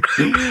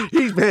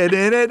 He's been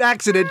in an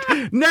accident.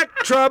 Neck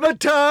trauma,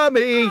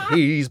 Tommy.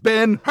 He's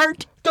been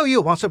hurt. Do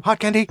you want some hot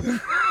candy?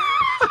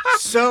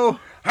 So...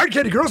 Hard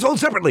candy girls sold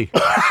separately.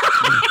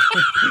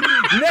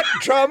 Neck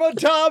trauma,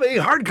 Tommy.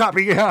 Hard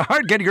copy.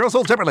 Hard candy girls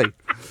sold separately.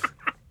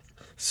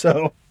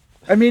 So...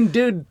 I mean,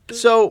 dude.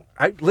 So...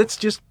 Let's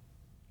just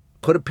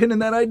put a pin in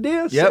that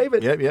idea. Save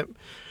it. Yep.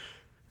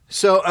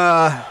 So,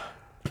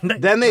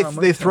 then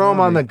they throw him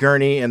on the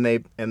gurney and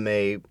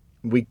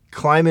we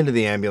climb into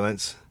the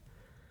ambulance,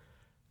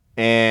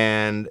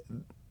 and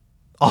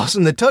all of a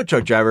sudden the tow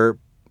truck driver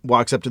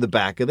walks up to the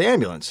back of the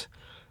ambulance,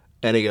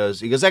 and he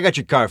goes, I got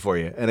your car for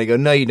you. And I go,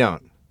 no, you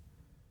don't.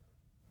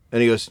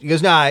 And he goes,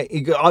 nah, I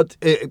get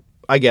it.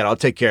 I'll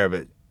take care of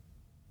it.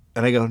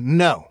 And I go,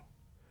 no,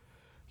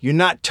 you're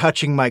not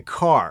touching my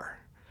car.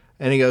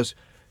 And he goes,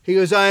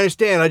 I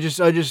understand.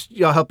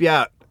 I'll help you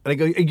out. And I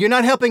go, you're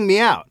not helping me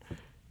out.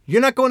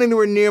 You're not going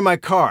anywhere near my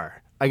car.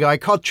 I go, I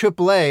called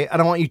AAA. I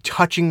don't want you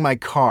touching my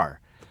car.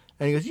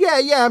 And he goes,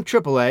 yeah, I'm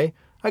AAA.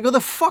 I go, the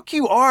fuck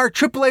you are.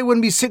 AAA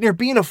wouldn't be sitting here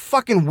being a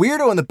fucking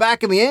weirdo in the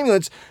back of the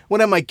ambulance when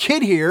I have my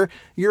kid here.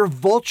 You're a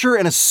vulture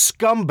and a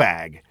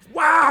scumbag.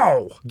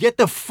 Wow. Get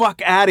the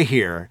fuck out of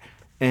here.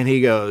 And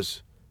he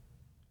goes,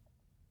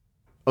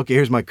 okay,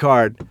 here's my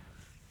card.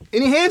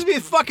 And he hands me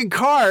a fucking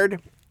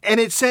card, and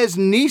it says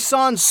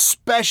Nissan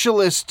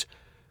Specialist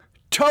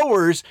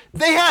Towers.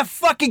 They have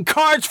fucking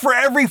cards for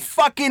every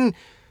fucking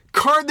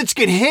car that's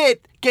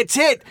gets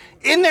hit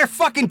in their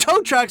fucking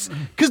tow trucks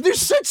because they're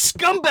such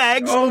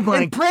scumbags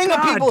and preying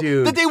on people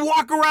that they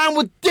walk around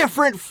with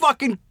different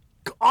fucking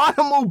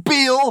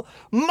automobile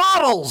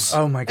models.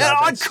 Oh my God, and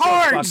on that's so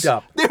cards.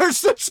 fucked up. They're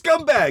such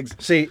scumbags.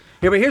 See,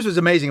 but here's what's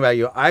amazing about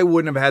you. I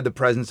wouldn't have had the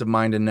presence of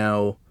mind to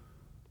know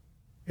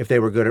if they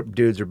were good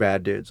dudes or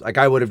bad dudes. Like,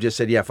 I would have just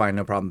said, yeah, fine,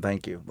 no problem,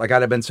 thank you. Like,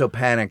 I'd have been so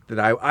panicked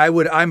that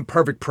I'm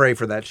perfect prey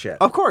for that shit.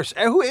 Of course.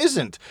 And who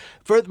isn't?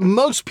 For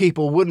most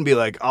people wouldn't be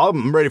like, oh,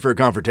 I'm ready for a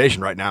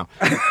confrontation right now.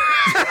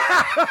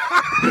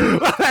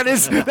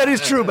 That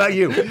is true about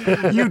you.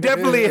 You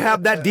definitely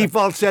have that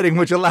default setting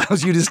which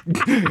allows you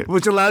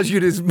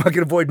to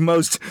fucking avoid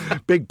most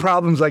big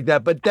problems like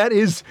that. But that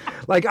is,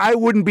 like, I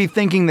wouldn't be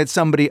thinking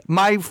that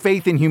my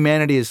faith in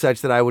humanity is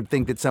such that I would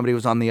think that somebody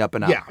was on the up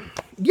and up.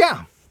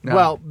 Yeah. No,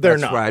 well, they're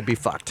that's not. where I'd be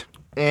fucked.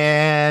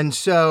 And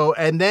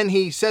then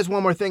he says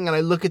one more thing, and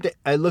I look at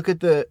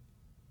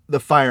the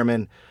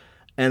fireman,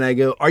 and I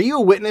go, "Are you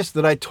a witness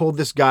that I told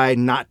this guy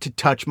not to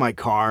touch my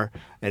car?"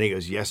 And he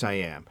goes, "Yes, I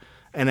am."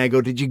 And I go,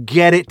 "Did you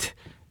get it?"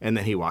 And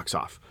then he walks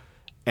off.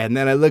 And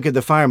then I look at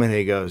the fireman, and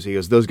he goes,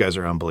 "Those guys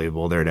are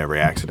unbelievable. They're in every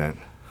accident."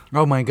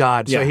 Oh my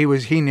God! So Yeah.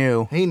 he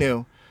knew. He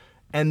knew.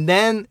 And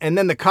then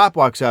the cop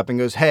walks up and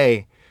goes,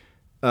 "Hey,"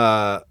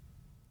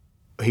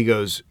 he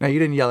goes, Now, you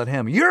didn't yell at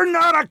him. You're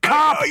not a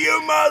cop! "Oh,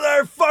 you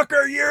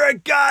motherfucker, you're a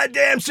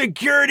goddamn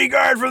security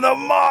guard from the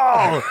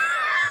mall."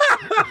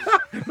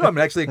 No, I'm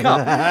actually a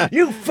cop.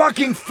 You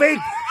fucking fake.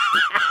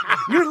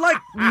 You're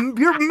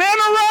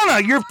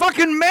Manarana. You're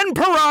fucking men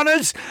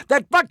piranhas.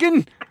 That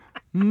fucking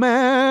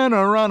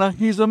Manarana.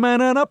 He's a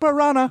man and a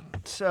piranha.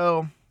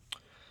 So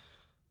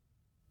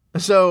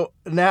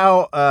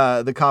now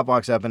the cop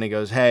walks up and he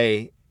goes,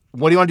 "Hey,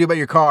 what do you want to do about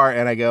your car?"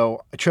 And I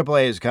go,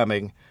 "AAA is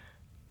coming."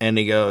 And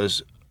he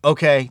goes,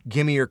 "Okay,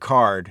 give me your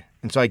card."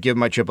 And so I give him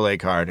my AAA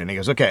card, and he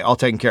goes, "Okay, all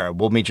taken care of.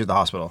 We'll meet you at the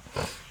hospital."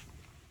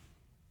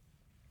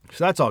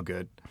 So that's all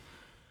good.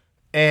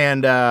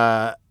 And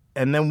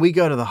then we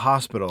go to the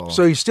hospital.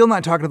 So you're still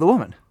not talking to the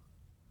woman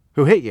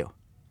who hit you?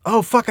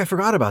 Oh, fuck, I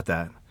forgot about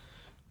that.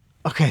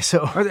 Okay,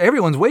 so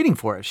Everyone's waiting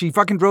for it. She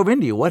fucking drove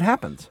into you. What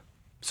happens?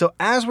 So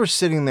as we're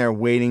sitting there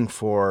waiting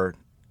for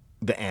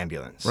the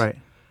ambulance, Right.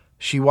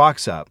 she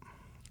walks up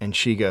and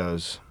she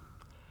goes,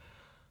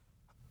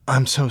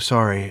 "I'm so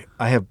sorry.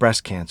 I have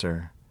breast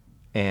cancer,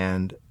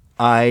 and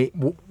right?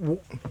 Whoa.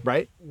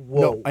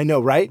 No, I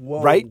know, right?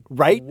 Whoa.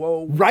 Right?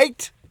 Whoa.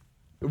 Right?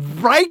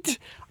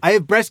 I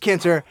have breast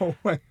cancer, Oh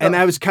my God. and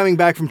I was coming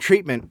back from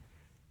treatment."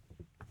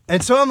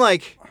 And so I'm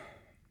like,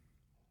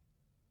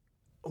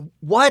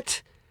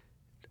 what?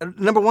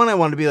 Number one, I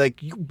wanted to be like,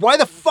 why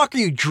the fuck are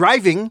you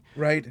driving?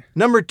 Right.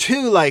 Number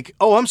two, like,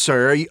 oh, I'm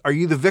sorry. Are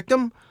you the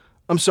victim?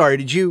 I'm sorry.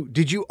 Did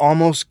you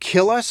almost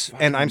kill us?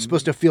 And I'm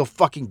supposed to feel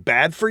fucking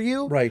bad for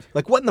you? Right.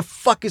 Like, what in the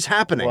fuck is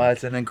happening? Well,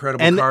 it's an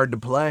incredible And- card to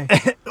play.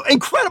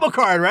 Incredible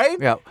card, right?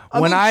 Yeah.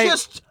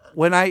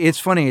 It's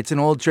funny. It's an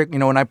old trick. You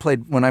know, when I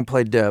played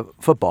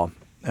football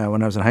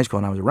when I was in high school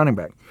and I was a running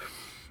back,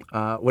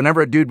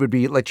 whenever a dude would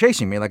be like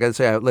chasing me, like let's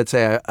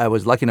say I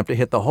was lucky enough to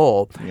hit the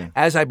hole,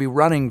 as I'd be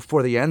running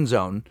for the end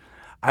zone,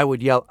 I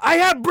would yell, "I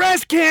have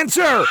breast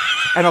cancer!"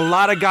 And a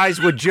lot of guys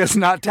would just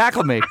not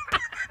tackle me.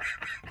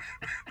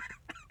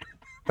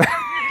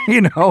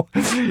 You know,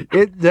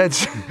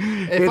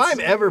 If I'm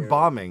ever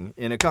bombing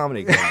in a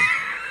comedy club,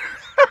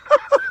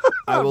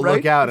 I will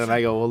look out and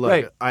I go, well,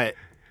 look, I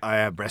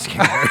have breast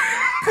cancer.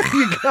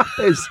 You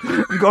guys,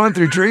 I'm going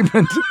through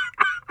treatment.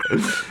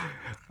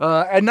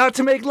 And not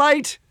to make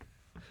light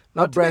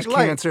of breast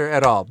cancer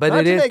at all. But Not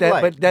it to is make that.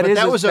 light, But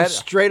that was a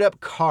straight up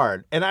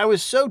card. And I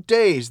was so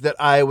dazed that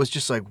I was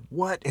just like,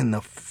 what in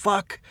the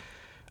fuck?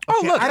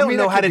 Okay, look, I don't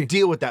know that how could to be-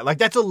 deal with that. Like,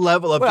 that's a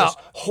level of just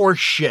horse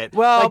shit.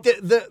 Well, like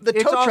the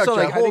it's tow truck also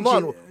driver, like, I hold think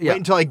on, wait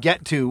until I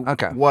get to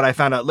what I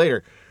found out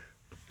later.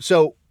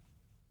 So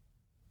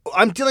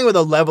I'm dealing with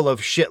a level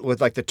of shit with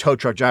like the tow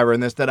truck driver in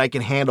this that I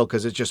can handle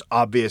because it's just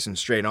obvious and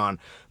straight on.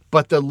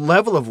 But the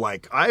level of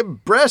like, I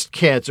have breast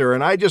cancer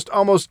and I just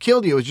almost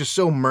killed you is just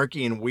so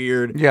murky and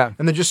weird. Yeah.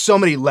 And there's just so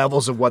many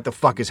levels of what the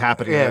fuck is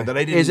happening there that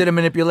I didn't. Is it a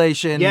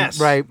manipulation? Yes.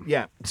 Right.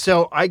 Yeah.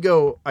 So I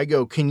go,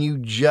 can you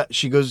just,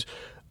 she goes,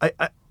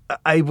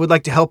 I would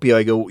like to help you.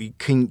 I go,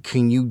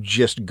 can you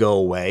just go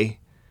away?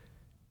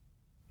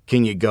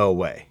 Can you go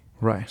away?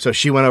 Right. So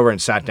she went over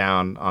and sat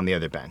down on the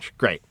other bench.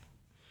 Great.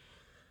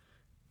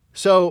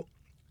 So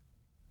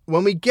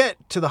when we get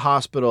to the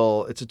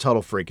hospital, it's a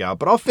total freak out,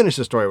 but I'll finish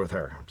the story with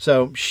her.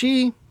 So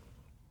she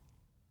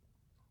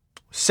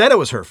said it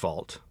was her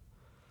fault.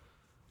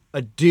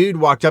 A dude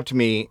walked up to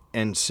me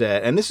and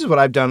said, and this is what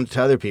I've done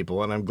to other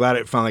people, and I'm glad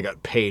it finally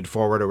got paid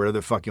forward or whatever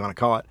the fuck you want to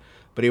call it.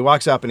 But he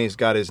walks up and he's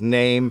got his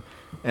name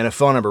and a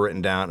phone number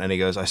written down, and he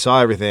goes, I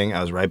saw everything.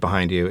 I was right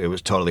behind you. It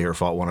was totally her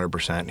fault,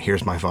 100%.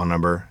 Here's my phone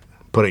number.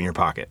 Put it in your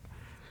pocket.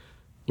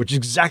 Which is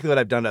exactly what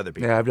I've done to other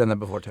people. Yeah, I've done that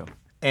before too.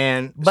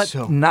 But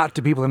not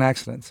to people in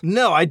accidents.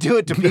 No, I do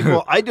it to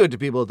people. I do it to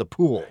people at the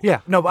pool. Yeah,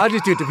 no, but I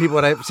just do it to people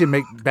when I see them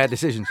make bad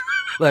decisions.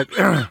 Like,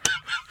 I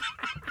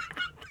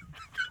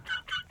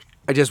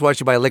just watched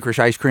you buy licorice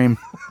ice cream.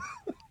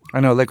 I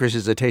know licorice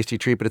is a tasty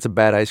treat, but it's a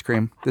bad ice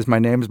cream. This is my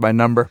name, is my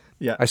number.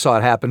 Yeah. I saw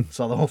it happen.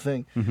 Saw the whole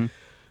thing. Mm-hmm.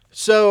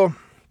 So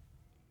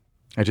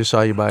I just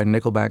saw you buy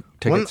Nickelback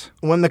tickets.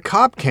 When the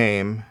cop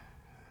came,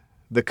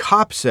 the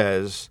cop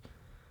says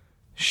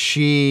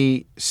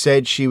she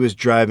said she was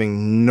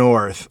driving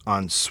north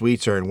on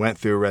Sweetser and went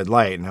through a red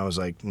light. And I was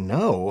like,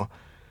 no,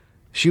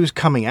 she was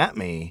coming at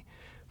me.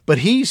 But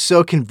he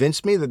so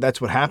convinced me that that's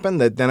what happened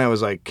that then I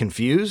was like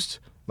confused.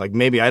 Like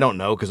maybe I don't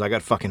know because I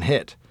got fucking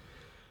hit.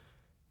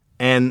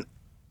 And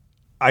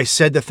I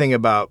said the thing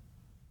about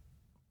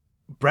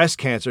breast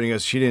cancer and he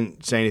goes, she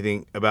didn't say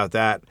anything about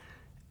that.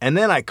 And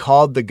then I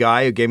called the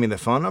guy who gave me the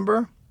phone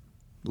number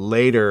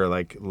later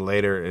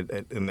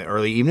in the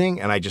early evening,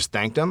 and I just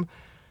thanked him.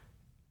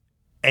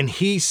 And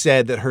he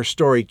said that her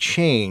story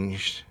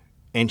changed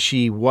and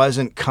she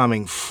wasn't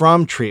coming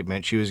from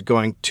treatment. She was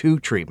going to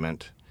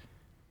treatment.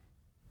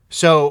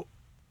 So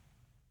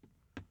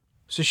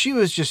she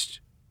was just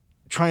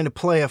trying to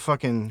play a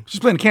fucking... She's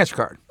playing a cancer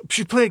card.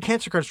 She played a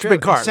cancer card straight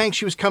big card. saying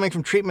she was coming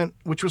from treatment,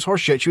 which was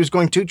horseshit. She was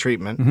going to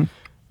treatment. Mm-hmm.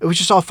 It was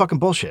just all fucking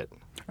bullshit.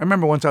 I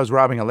remember once I was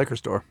robbing a liquor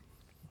store.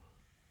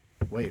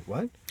 Wait,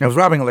 what? I was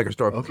robbing a liquor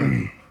store.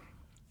 Okay.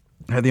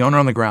 I had the owner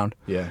on the ground.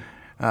 Yeah.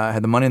 I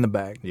had the money in the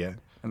bag. Yeah.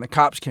 And the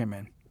cops came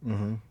in.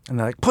 Mm-hmm. And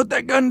they're like, put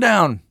that gun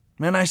down.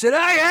 And I said,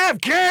 I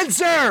have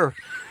cancer.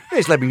 They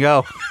just let me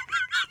go.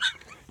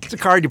 It's a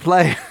card you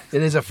play.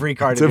 It is a free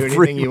card It's to a do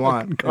free anything you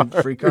want.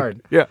 A free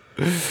card. Yeah.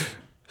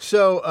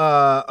 So,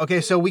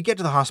 so we get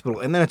to the hospital,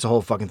 and then it's a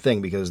whole fucking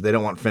thing because they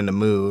don't want Finn to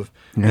move.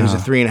 And he's a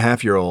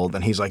 3.5-year-old,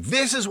 and he's like,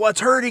 this is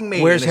what's hurting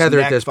me. Where's and his Heather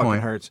at neck this fucking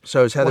point? Hurts.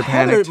 So is Heather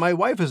Heather, panicked? my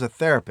wife is a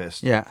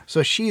therapist. Yeah.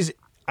 So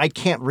I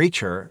can't reach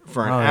her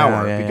for an Oh,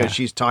 hour yeah, because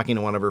she's talking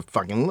to one of her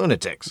fucking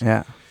lunatics.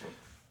 Yeah.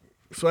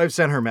 So I've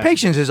sent her message.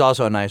 Patience is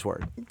also a nice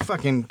word.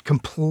 Fucking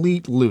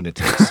complete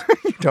lunatics.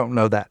 You don't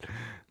know that.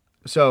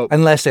 So,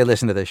 Unless they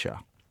listen to this show.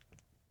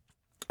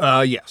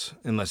 yes,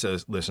 unless I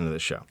listen to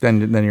this show.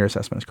 Then your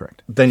assessment is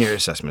correct. Then your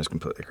assessment is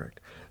completely correct.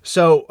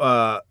 So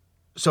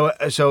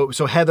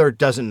Heather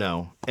doesn't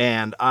know,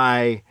 and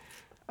I'm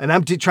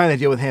trying to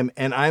deal with him,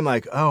 and I'm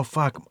like, oh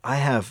fuck, I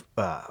have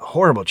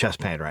horrible chest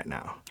pain right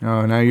now.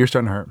 Oh, now you're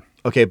starting to hurt.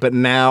 Okay, but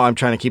now I'm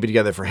trying to keep it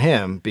together for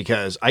him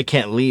because I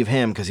can't leave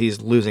him because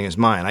he's losing his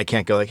mind. I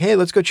can't go like, hey,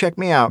 let's go check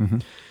me out. Mm-hmm.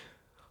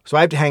 So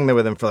I have to hang there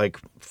with him for like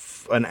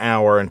an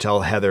hour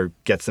until Heather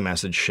gets the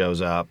message,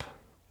 shows up,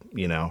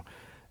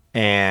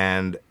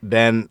 and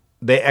then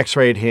they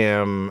x-rayed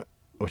him,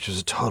 which was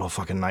a total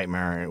fucking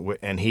nightmare.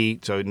 And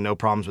so no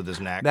problems with his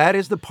neck. That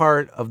is the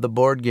part of the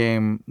board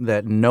game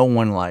that no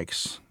one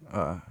likes.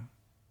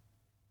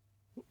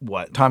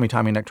 What? Tommy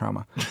neck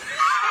trauma.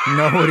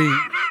 Nobody...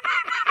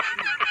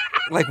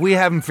 Like, we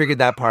haven't figured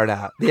that part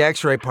out. The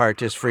x-ray part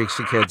just freaks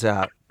the kids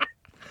out.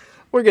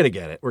 We're going to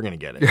get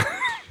it.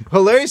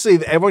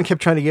 Hilariously, everyone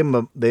kept trying to give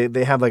him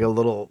they have like a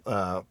little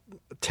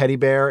teddy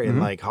bear in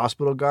like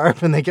hospital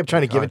garb, and they kept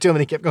trying to give it to him,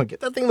 and he kept going, "Get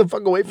that thing the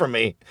fuck away from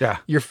me! Yeah.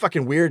 You're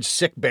fucking weird,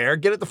 sick bear.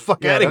 Get it the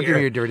fuck out of don't here! give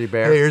me your dirty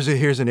bear. Hey,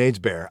 here's an AIDS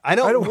bear. I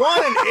don't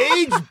want an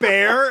AIDS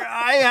bear.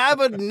 I have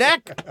a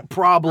neck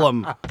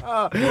problem.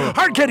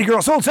 Hard Candy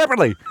Girl sold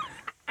separately.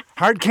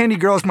 Hard Candy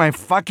Girl is my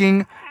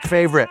fucking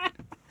favorite.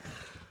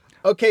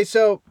 Okay,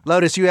 so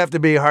Lotus, you have to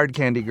be Hard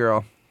Candy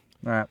Girl.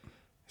 All right.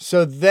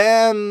 So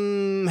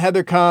then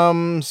Heather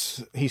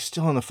comes. He's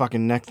still in the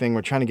fucking neck thing.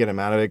 We're trying to get him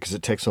out of it because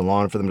it takes so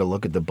long for them to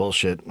look at the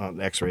bullshit,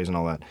 x-rays and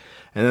all that.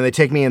 And then they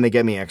take me and they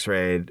get me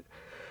x-rayed.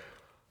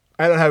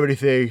 I don't have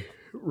anything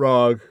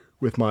wrong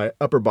with my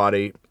upper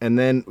body. And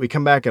then we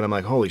come back and I'm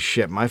like, holy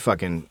shit, my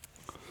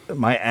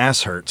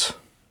ass hurts.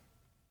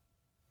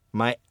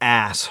 My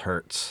ass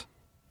hurts.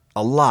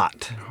 A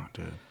lot. Oh,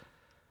 dude.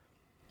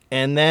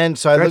 And then,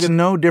 so I That's look at...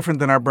 no different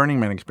than our Burning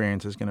Man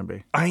experience is going to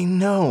be. I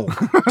know.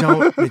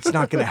 It's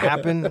not going to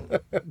happen.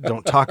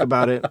 Don't talk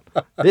about it.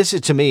 This,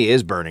 to me,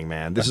 is Burning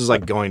Man. This is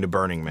like going to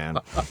Burning Man.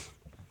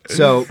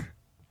 So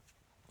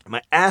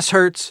my ass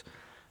hurts.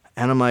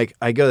 And I'm like,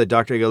 I go to the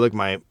doctor. I go, look,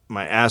 my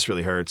ass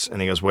really hurts.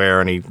 And he goes, where?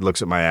 And he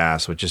looks at my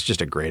ass, which is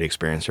just a great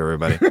experience for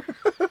everybody.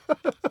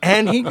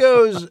 And he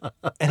goes,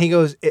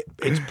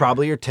 it's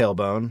probably your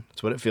tailbone.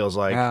 That's what it feels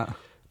like. Yeah.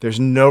 There's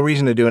no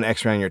reason to do an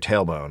x-ray on your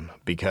tailbone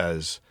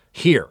because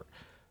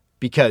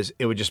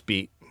it would just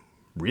be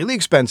really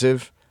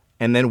expensive,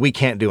 and then we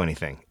can't do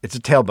anything. It's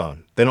a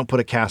tailbone. They don't put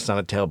a cast on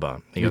a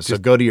tailbone. He goes, so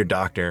go to your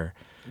doctor,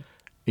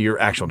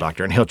 your actual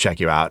doctor, and he'll check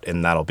you out,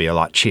 and that'll be a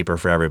lot cheaper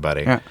for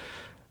everybody. Yeah.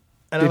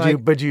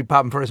 And Did you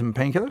pop him for some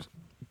painkillers?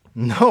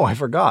 No, I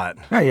forgot.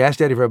 No, you asked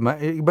Daddy for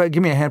but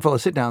give me a handful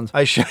of sit-downs.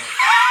 I should.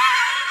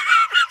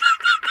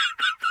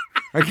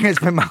 I can't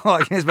spend the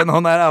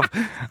whole night off.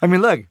 I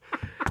mean, look,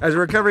 as a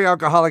recovering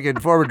alcoholic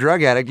and former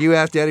drug addict, you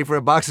asked Daddy for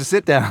a box of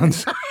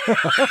sit-downs.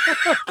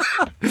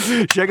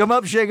 Shake 'em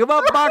up,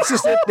 box of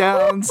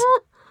sit-downs.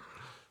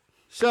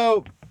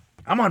 So,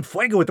 I'm on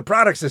fuego with the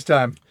products this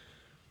time.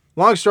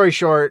 long story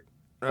short,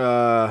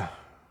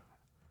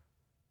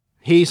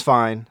 he's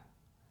fine.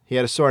 He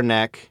had a sore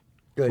neck.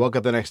 Good. Woke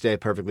up the next day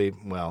perfectly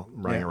well,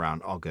 running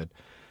around, all good.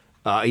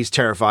 He's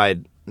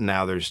terrified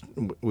now.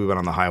 We went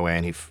on the highway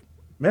and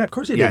Yeah, of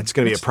course he did. Yeah, it's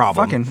gonna be a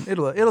problem.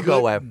 It'll go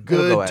away.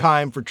 Good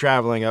time for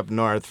traveling up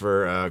north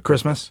for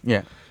Christmas.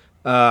 Yeah.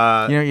 You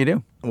know what you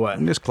do? What?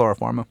 You just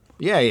chloroform him.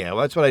 Yeah.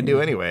 Well, that's what I do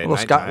anyway. Little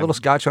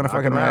scotch on a Knock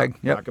fucking 'em out. rag.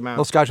 Yep. Knock 'em out.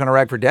 Little scotch on a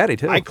rag for Daddy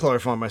too. I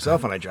chloroform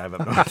myself when I drive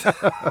up north.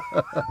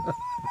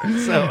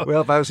 So,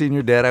 well, if I was seeing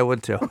your dad, I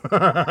would too.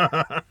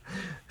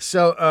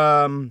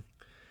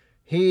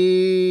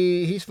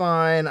 He's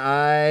fine.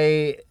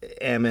 I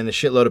am in a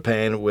shitload of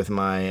pain with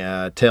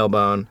my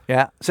tailbone.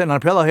 Yeah, sitting on a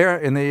pillow here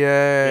in the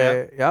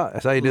yeah.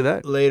 That's how you do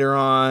that. Later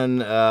on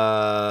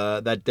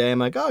that day, I'm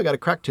like, oh, I got a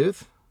cracked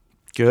tooth.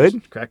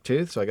 Good. Cracked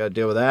tooth, so I got to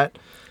deal with that.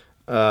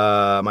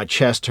 My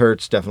chest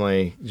hurts,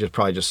 definitely,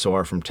 probably just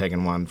sore from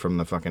taking one from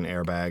the fucking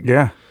airbag.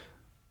 Yeah.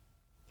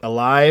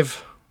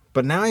 Alive,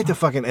 but now I have to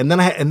fucking and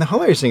the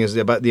hilarious thing is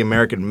about the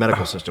American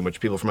medical system, which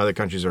people from other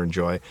countries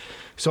enjoy.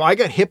 So I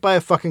got hit by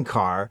a fucking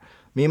car.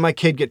 Me and my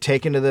kid get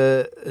taken to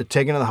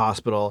the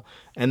hospital,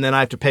 and then I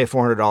have to pay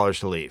 $400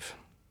 to leave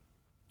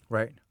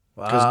Right.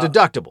 because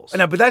deductibles.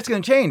 No, but that's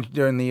going to change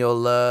during the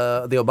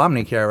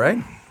Obamacare, right?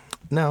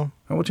 No,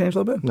 It will change a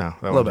little bit.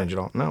 that won't change at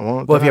all. No, it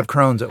won't. Well, if you have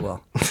Crohn's, it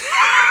will.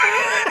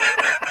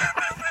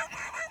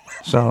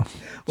 So.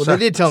 Well, they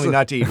did tell me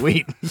not to eat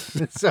wheat.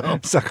 So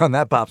Suck on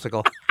that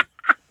popsicle,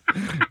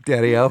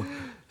 Daddy-o.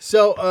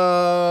 So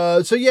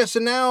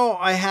now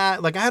I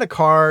had a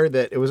car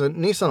that it was a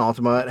Nissan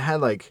Altima. It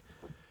had That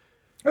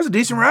was a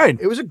decent ride.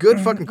 it was a good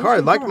fucking car. I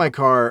liked my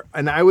car,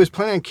 and I was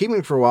planning on keeping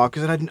it for a while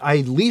because I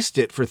leased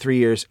it for 3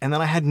 years, and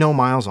then I had no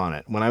miles on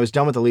it. When I was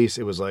done with the lease,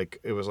 it was like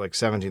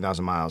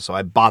 17,000 miles. So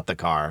I bought the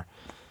car.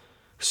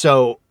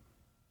 So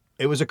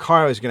it was a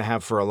car I was going to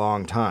have for a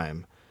long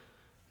time.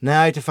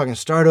 Now I have to fucking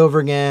start over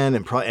again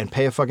and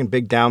pay a fucking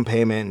big down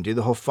payment and do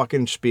the whole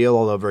fucking spiel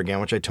all over again,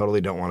 which I totally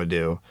don't want to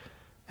do.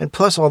 And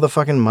plus all the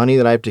fucking money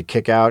that I have to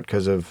kick out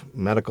because of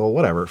medical,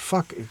 whatever.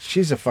 Fuck,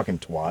 she's a fucking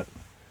twat.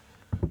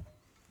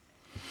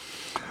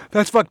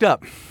 That's fucked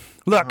up.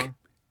 Look,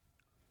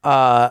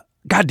 God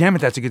damn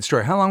it, that's a good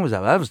story. How long was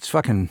that? That was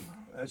fucking...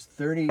 That's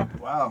 30,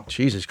 wow.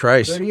 Jesus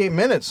Christ. 38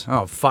 minutes.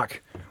 Oh,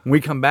 fuck. When we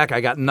come back,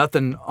 I got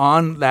nothing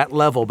on that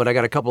level, but I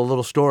got a couple of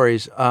little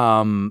stories.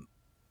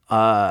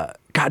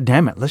 God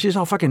damn it. Let's just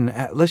all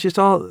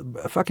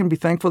fucking be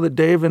thankful that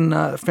Dave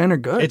and Finn are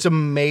good. It's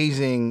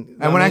amazing.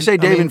 And when I say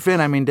Dave and Finn,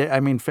 I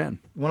mean Finn.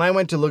 When I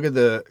went to look at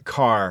the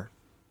car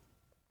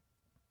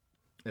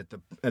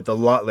at the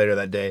lot later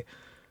that day,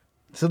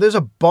 so there's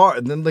a bar,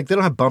 they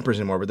don't have bumpers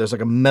anymore, but there's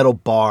a metal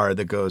bar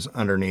that goes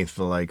underneath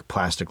the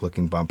plastic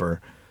looking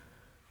bumper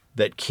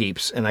that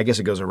keeps, and I guess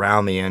it goes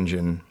around the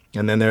engine.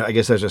 And then I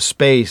guess there's a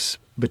space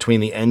between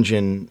the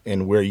engine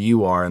and where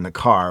you are in the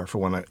car for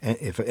when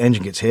if an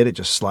engine gets hit, it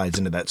just slides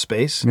into that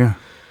space. Yeah.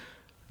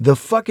 The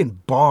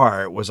fucking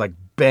bar was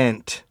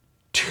bent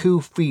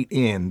 2 feet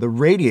in. The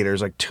radiator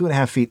is like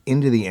 2.5 feet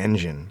into the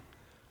engine.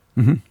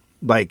 Mm-hmm.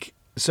 Like,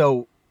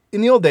 so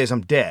in the old days,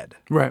 I'm dead.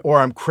 Right. Or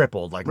I'm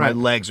crippled. Like, my Right.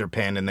 legs are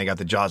pinned and they got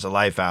the jaws of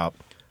life out.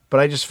 But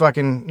I just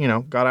fucking,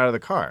 got out of the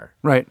car.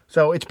 Right.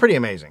 So it's pretty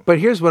amazing. But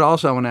here's what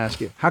also I want to ask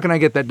you. How can I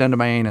get that done to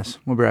my anus?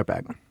 We'll be right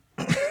back.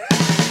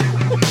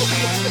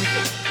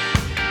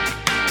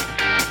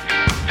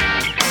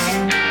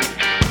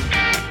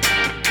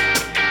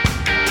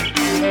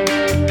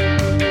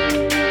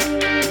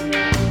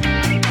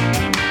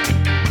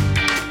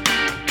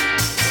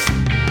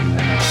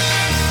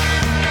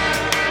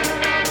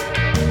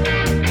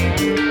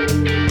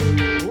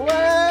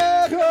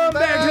 Welcome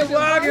Back to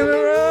Walking the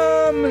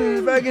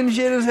Room. Fucking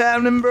shit is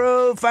happening,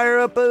 bro. Fire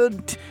up a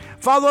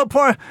follow-up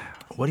porn.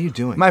 What are you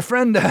doing? My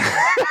friend,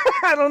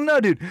 I don't know,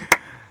 dude.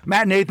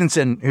 Matt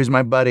Nathanson, who's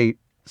my buddy,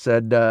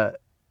 said,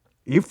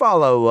 you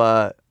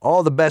follow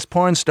all the best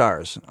porn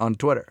stars on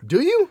Twitter.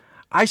 Do you?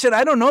 I said,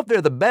 I don't know if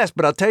they're the best,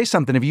 but I'll tell you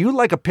something. If you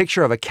like a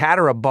picture of a cat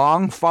or a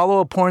bong, follow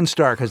a porn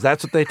star, because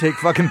that's what they take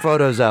fucking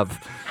photos of.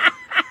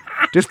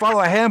 Just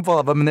follow a handful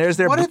of them, and there's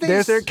their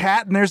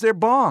cat and there's their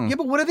bong. Yeah,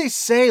 but what do they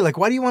say? Like,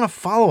 why do you want to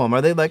follow them?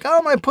 Are they like,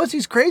 oh, my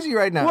pussy's crazy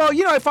right now? Well,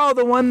 I follow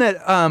the one that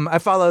I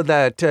follow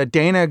that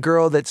Dana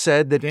girl that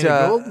said that. Dana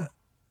Gould?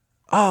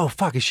 Oh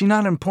fuck, is she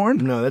not in porn?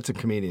 No, that's a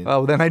comedian.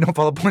 Oh, then I don't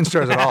follow porn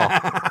stars at all.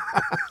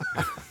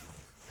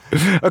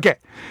 Okay,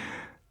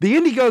 the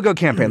Indiegogo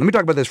campaign. Let me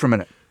talk about this for a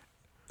minute.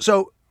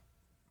 So,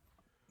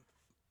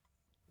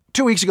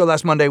 2 weeks ago,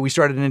 last Monday, we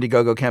started an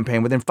Indiegogo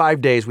campaign. Within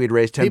 5 days, we had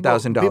raised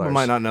 $10,000. People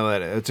might not know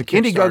that. It's a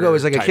Kickstarter. Indiegogo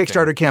is like a type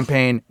Kickstarter thing.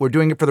 campaign. We're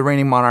doing it for the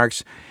Reigning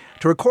Monarchs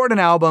to record an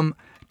album,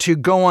 to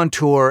go on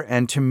tour,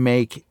 and to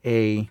make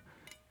a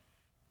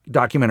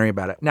documentary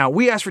about it. Now,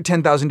 we asked for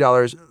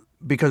 $10,000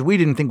 because we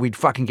didn't think we'd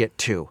fucking get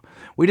two.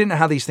 We didn't know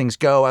how these things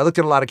go. I looked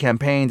at a lot of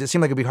campaigns. It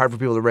seemed like it'd be hard for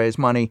people to raise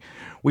money.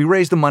 We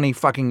raised the money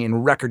fucking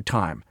in record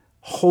time.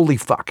 Holy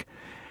fuck.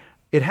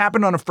 It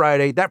happened on a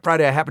Friday. That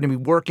Friday, I happened to be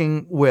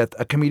working with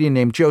a comedian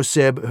named Joe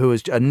Sib, who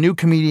is a new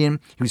comedian.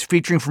 He was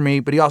featuring for me,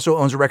 but he also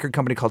owns a record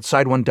company called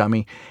Side One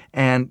Dummy,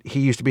 and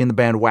he used to be in the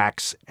band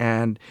Wax.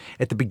 And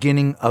at the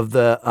beginning of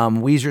the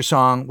Weezer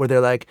song, where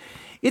they're like,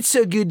 "It's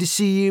so good to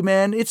see you,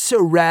 man. It's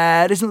so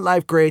rad. Isn't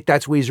life great?"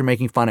 That's Weezer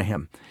making fun of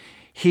him.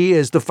 He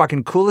is the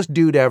fucking coolest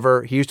dude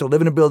ever. He used to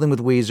live in a building with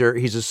Weezer.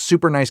 He's a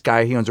super nice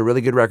guy. He owns a really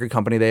good record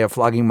company. They have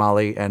Flogging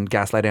Molly and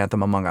Gaslight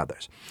Anthem, among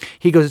others.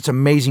 He goes, "It's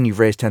amazing you've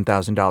raised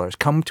 $10,000.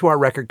 Come to our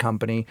record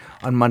company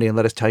on Monday and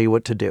let us tell you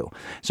what to do."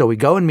 So we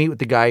go and meet with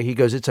the guy. He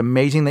goes, "It's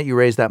amazing that you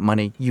raised that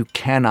money. You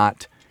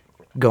cannot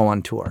go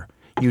on tour.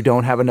 You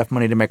don't have enough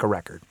money to make a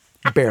record.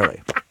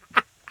 Barely.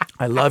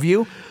 I love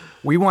you.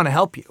 We want to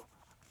help you.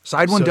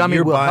 Side One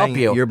Dummy will help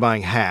you." You're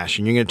buying hash,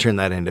 and you're going to turn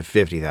that into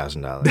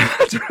 $50,000.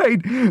 That's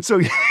right.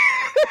 So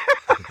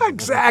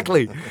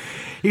exactly.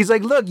 He's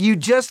like, "Look, you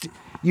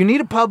need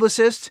a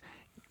publicist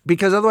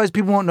because otherwise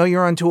people won't know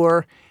you're on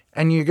tour,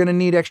 and you're going to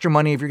need extra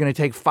money if you're going to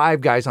take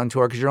 5 guys on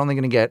tour because you're only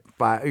going to get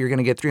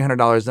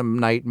 $300 a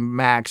night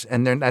max,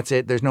 and then that's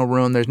it. There's no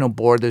room, there's no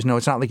board, it's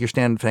not like your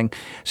stand-up thing.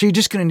 So you're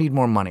just going to need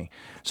more money."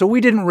 So we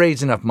didn't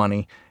raise enough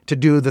money to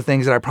do the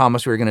things that I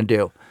promised we were going to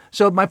do.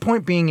 So my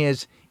point being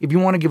is, if you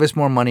want to give us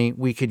more money,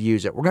 we could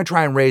use it. We're going to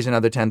try and raise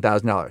another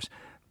 $10,000.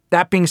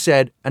 That being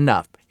said,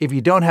 enough. If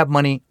you don't have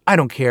money, I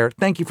don't care.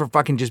 Thank you for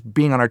fucking just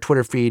being on our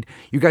Twitter feed.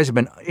 You guys have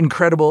been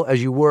incredible,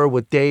 as you were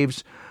with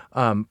Dave's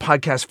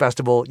podcast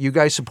festival. You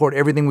guys support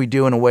everything we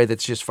do in a way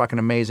that's just fucking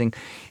amazing.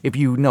 If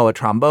you know a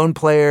trombone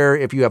player,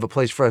 if you have a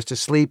place for us to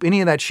sleep,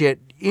 any of that shit,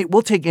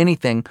 we'll take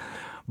anything.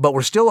 But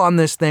we're still on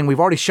this thing. We've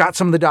already shot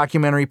some of the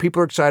documentary.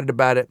 People are excited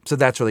about it. So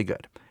that's really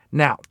good.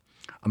 Now,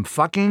 I'm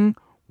fucking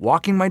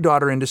walking my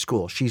daughter into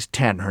school. She's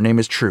 10. Her name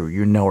is True.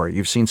 You know her.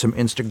 You've seen some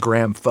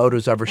Instagram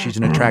photos of her. She's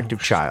an attractive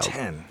child.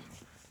 10.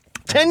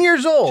 10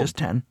 years old. Just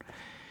 10.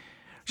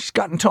 She's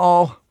gotten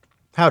tall.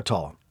 How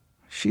tall?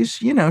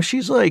 She's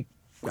like,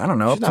 I don't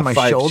know, She's up to not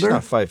my shoulder. She's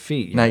not 5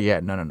 feet yet. Not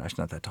yet. No. She's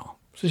not that tall.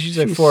 So she's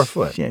like 4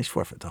 foot. Yeah, she's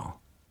 4 foot tall.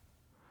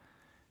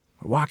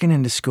 We're walking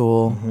into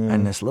school,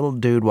 and this little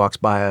dude walks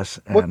by us.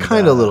 And, What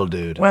kind of little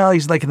dude? Well,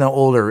 he's like in the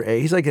older.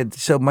 He's like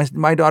so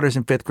my daughter's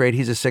in 5th grade.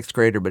 He's a 6th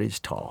grader, but he's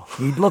tall.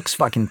 He looks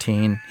fucking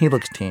teen. He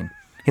looks teen,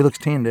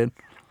 dude.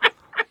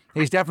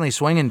 He's definitely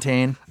swinging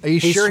teen. Are you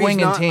he's sure swinging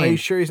he's not? teen. Are you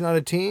sure he's not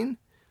a teen?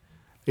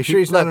 Are you sure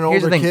he's not an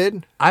here's the older thing.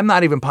 kid? I'm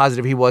not even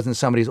positive he wasn't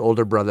somebody's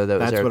older brother that was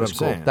That's there what at the I'm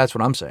school. saying. That's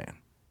what I'm saying.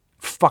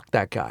 Fuck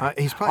that guy.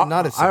 He's probably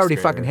not a I already 6th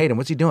grader. fucking hate him.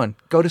 What's he doing?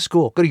 Go to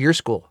school. Go to your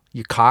school.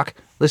 You cock.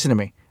 Listen to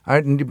me.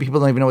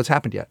 People don't even know what's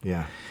happened yet.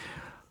 Yeah.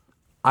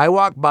 I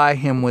walk by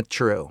him with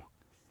True.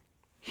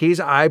 He's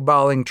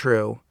eyeballing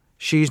True.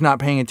 She's not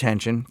paying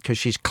attention because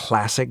she's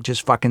classic,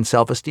 just fucking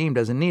self-esteem,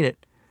 doesn't need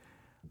it.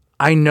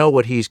 I know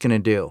what he's going to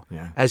do.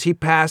 Yeah. As he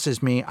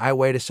passes me, I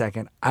wait a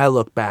second. I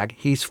look back.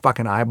 He's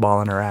fucking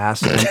eyeballing her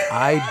ass, and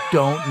I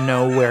don't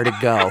know where to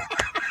go.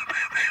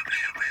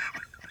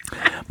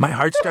 My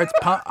heart starts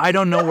pumping. I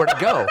don't know where to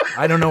go.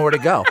 I don't know what to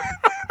do.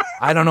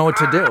 I don't know what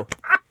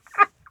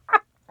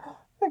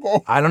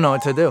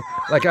to do.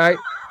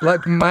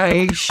 Like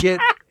my shit,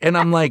 and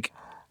I'm like,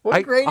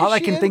 What grade all is I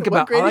she can in? think What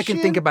about, grade all I is she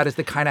can think in? about is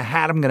the kind of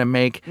hat I'm gonna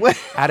make What?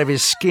 out of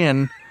his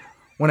skin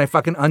when I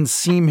fucking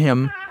unseam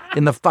him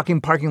in the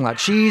fucking parking lot.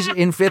 She's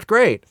in 5th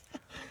grade.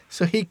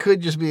 So he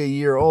could just be a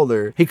year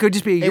older. He could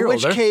just be a year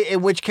older.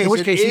 In which case,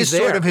 it is he's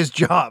sort there. of his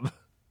job.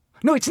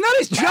 No, it's not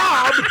his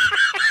job.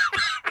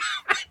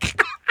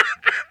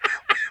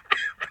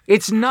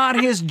 It's not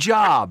his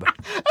job.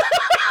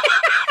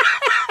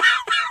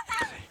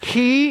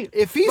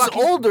 If he's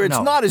older, it's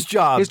not his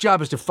job. His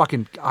job is to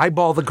fucking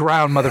eyeball the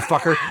ground,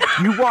 motherfucker.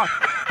 You walk.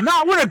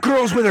 Not when a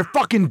girl's with her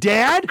fucking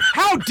dad.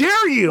 How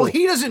dare you? Well,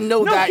 he doesn't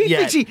know No, that he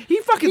yet. thinks he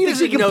fucking thinks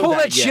he doesn't can know pull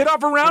that yet. shit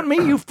off around me,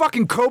 you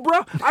fucking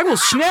cobra. I will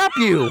snap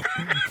you.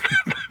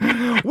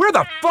 Where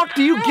the fuck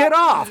do you get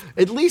off?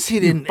 At least he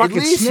didn't. At fucking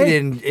least snake. he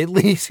didn't. At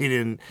least he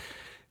didn't.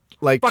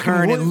 Like Fucking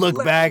turn and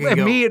look back and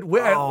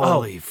go,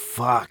 "Holy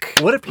fuck!"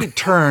 What if he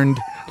turned,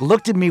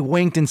 looked at me,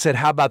 winked, and said,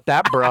 "How about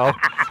that, bro?"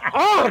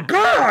 Oh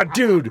God,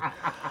 dude,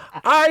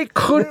 I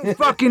couldn't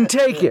fucking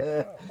take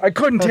it. I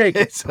couldn't take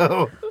it.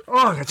 So,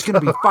 Oh, that's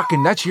gonna be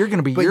fucking. You're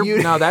gonna be your.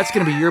 you- No, that's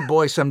gonna be your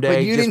boy someday.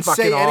 but you Just didn't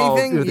fucking say all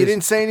anything. do You this.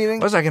 didn't say anything.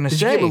 What was I gonna Did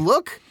say? you give him a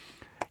look?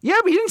 Yeah,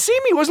 but he didn't see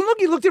me. He wasn't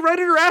looking. He looked right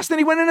at her ass. Then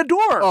he went in a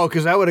door. Oh,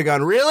 because I would have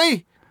gone.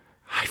 Really?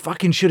 I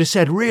fucking should have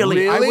said,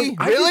 "Really, Really?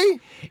 Really?"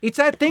 It's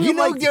that thing. You of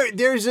know, like,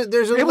 there's a.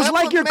 It was level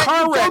like of your man-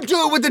 car you wreck. Don't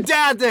do it with the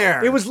dad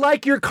there. It was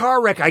like your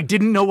car wreck. I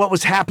didn't know what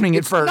was happening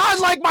at first. not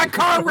like my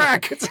car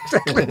wreck. It's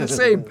exactly the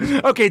same.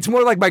 Okay, it's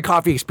more like my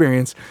coffee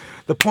experience.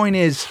 The point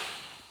is,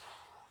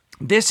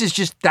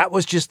 that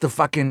was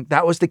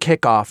the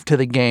kickoff to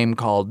the game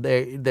called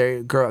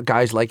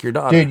guys like your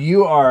daughter. Dude,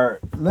 you are.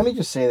 Let me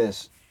just say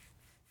this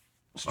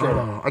straight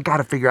up. I got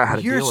to figure out how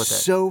to You're deal with it.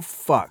 so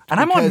fucked. And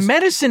I'm on because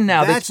medicine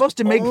now. That's supposed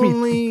to make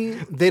me.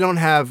 They don't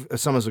have.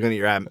 Someone's looking at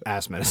your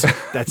ass medicine.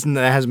 that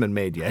hasn't been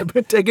made yet.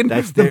 Taking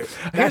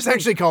That's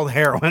actually called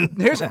heroin.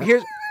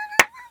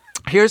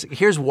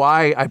 Here's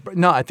why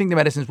I think the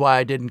medicine's why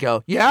I didn't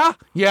go. Yeah.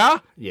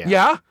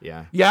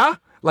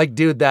 Like,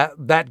 dude,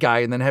 that guy,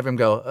 and then have him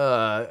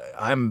go.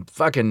 I'm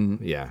fucking.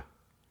 Yeah,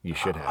 you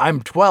should have.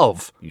 I'm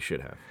 12. You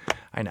should have.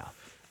 I know.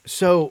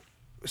 So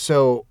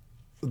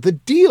the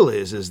deal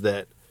is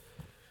that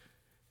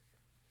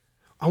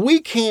we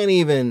can't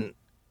even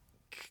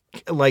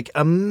like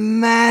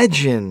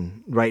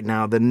imagine right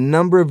now the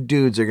number of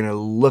dudes are gonna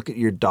look at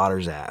your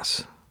daughter's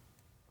ass.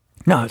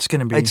 No, it's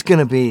gonna be. It's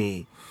gonna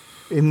be.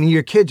 I mean,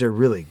 your kids are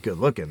really good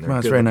looking. They're Well,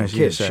 that's good very looking nice of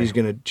you to kids. say.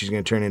 She's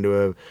gonna turn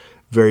into a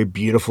very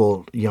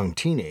beautiful young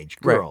teenage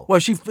girl. Right. Well,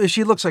 she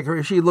looks like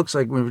her. She looks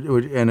like,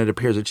 and it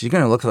appears that she's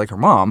going to look like her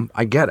mom.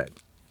 I get it.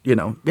 You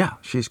know, yeah,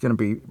 she's going to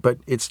be. But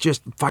it's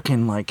just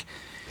fucking like.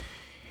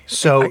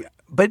 So,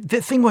 But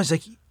the thing was,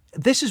 like,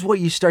 this is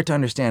what you start to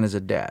understand as a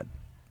dad,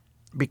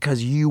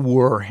 because you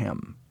were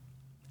him,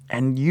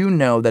 and you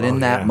know that in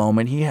that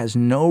moment he has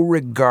no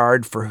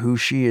regard for who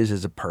she is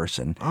as a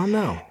person. oh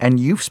no. And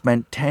you've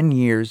spent 10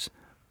 years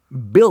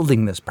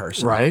building this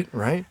person.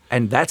 Right.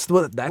 And that's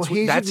what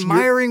He's that's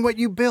admiring what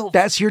you built.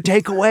 That's your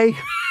takeaway?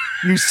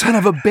 You son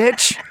of a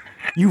bitch?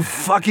 You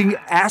fucking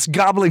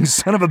ass-gobbling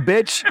son of a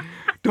bitch?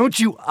 Don't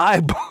you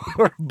eyeball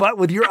her butt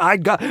with your eye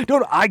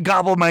don't eye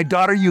gobble my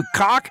daughter, you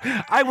cock.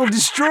 I will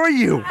destroy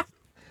you.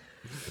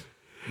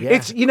 Yeah.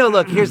 It's,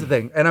 look, here's the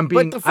thing, and I'm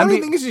being... But the funny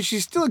thing is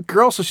she's still a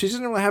girl, so she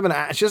doesn't really have an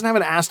ass. She doesn't have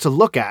an ass to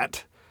look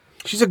at.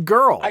 She's a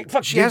girl.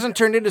 She hasn't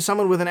turned into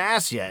someone with an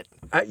ass yet.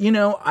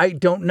 I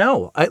don't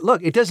know.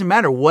 Look, it doesn't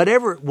matter.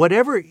 Whatever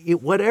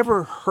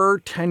her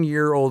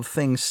 10-year-old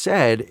thing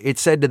said, it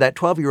said to that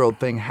 12-year-old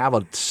thing, have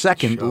a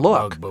second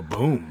look.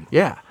 Boom.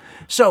 Yeah.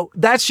 So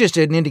that's just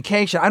an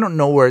indication. I don't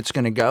know where it's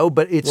going to go,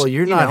 but it's... Well,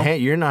 you're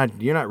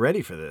not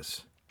ready for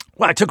this.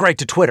 Well, I took right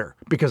to Twitter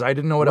because I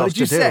didn't know what else What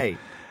did to you do. say?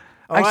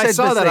 Oh, I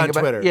saw this that thing on about-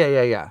 Twitter.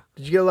 Yeah.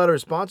 Did you get a lot of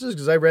responses?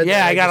 Because I read.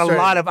 Yeah,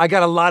 that. I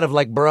got a lot of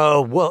like,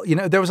 bro. Well,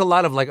 there was a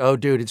lot of like, oh,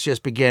 dude, it's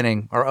just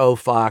beginning, or oh,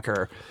 fuck,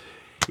 or,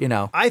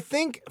 I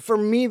think for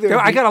me,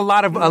 I got a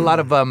lot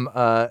of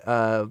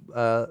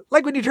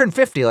like when you turn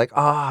 50, like,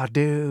 oh,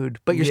 dude,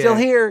 but you're still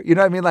here. You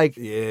know what I mean? Like,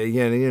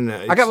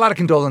 yeah. I got a lot of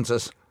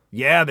condolences.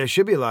 Yeah, there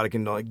should be a lot of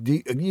condolence.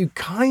 You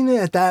kind of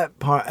at that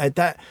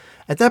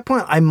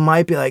point, I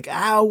might be like,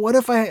 what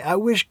if I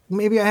wish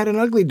maybe I had an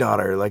ugly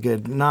daughter, like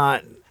it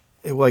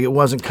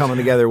wasn't coming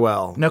together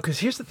well. No, because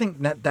here's the thing.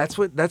 That's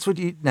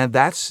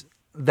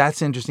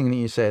interesting that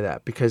you say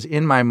that, because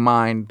in my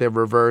mind, the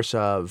reverse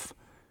of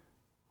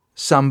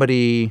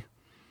somebody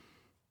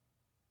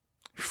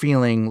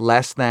feeling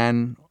less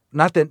than,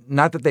 not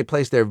that they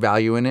place their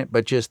value in it,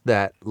 but just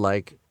that,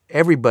 like,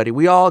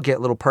 we all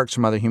get little perks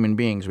from other human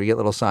beings. We get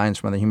little signs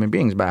from other human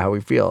beings about how we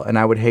feel. And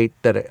I would hate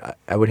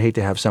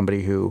to have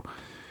somebody who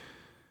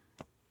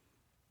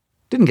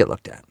didn't get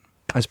looked at,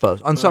 I suppose,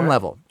 on some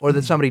level, or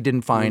that somebody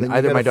didn't find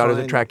either my daughter's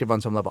attractive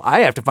on some level. I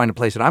have to find a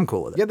place that I'm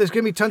cool with it. Yeah, there's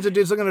gonna be tons of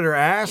dudes looking at her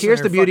ass.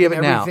 Here's the beauty of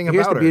it now.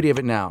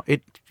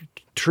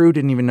 True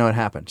didn't even know it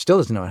happened. Still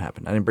doesn't know it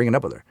happened. I didn't bring it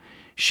up with her.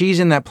 She's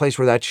in that place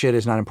where that shit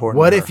is not important.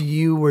 What to if her.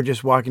 you were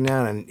just walking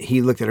down and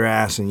he looked at her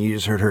ass and you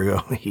just heard her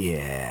go,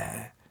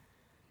 yeah.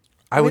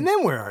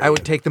 Then where are you? I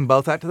would take them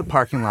both out to the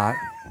parking lot,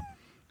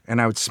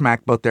 and I would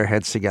smack both their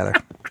heads together.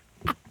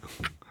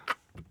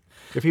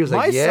 If he was My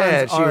like, yeah,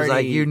 son's she was like,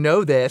 already- you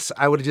know this,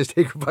 I would have just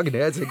taken her fucking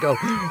heads and go,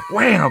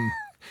 wham.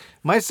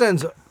 My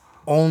son's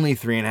only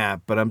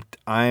 3.5, but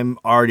I'm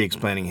already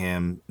explaining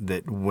him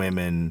that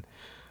women,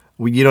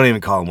 you don't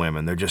even call them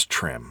women; they're just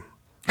trim.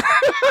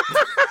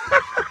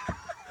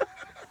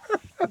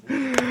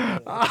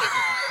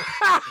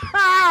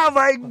 Oh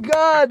my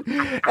God.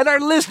 And our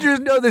listeners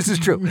know this is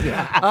true.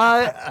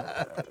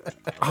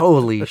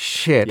 Holy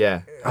shit.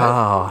 Yeah.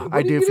 Oh, What I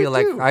are you do feel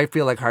gonna like do? I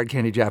feel like hard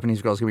candy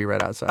Japanese girls can be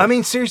right outside. I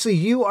mean, seriously,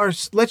 you are.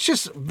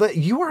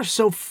 You are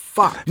so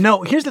fucked.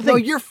 no, here's the thing. No,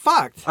 you're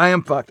fucked. I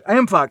am fucked.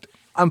 I'm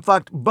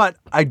fucked, but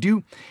I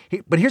do.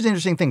 But here's the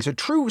interesting thing. So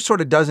True sort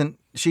of doesn't.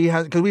 She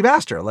has, because we've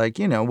asked her, like,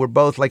 we're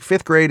both like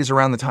 5th grade is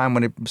around the time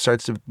when it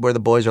starts to, where the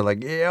boys are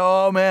like, yeah,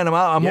 oh man,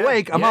 I'm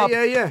awake, I'm up.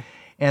 Yeah.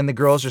 And the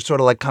girls are sort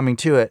of like coming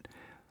to it.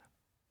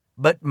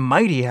 But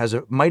Mighty has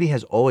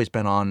always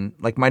been on,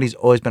 like, Mighty's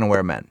always been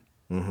aware of men.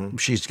 Mm-hmm.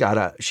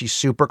 She's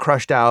super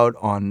crushed out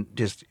on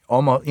just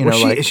almost,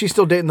 Is she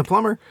still dating the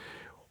plumber?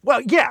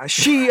 well, yeah,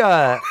 she,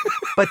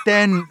 but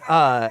then,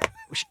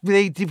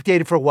 they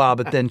dated for a while,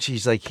 but then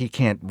she's like, he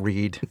can't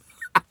read.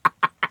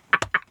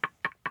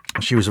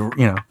 She was,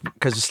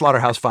 because the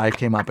Slaughterhouse-Five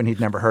came up and he'd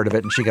never heard of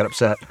it and she got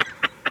upset.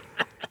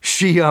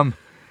 She's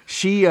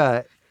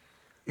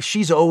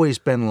always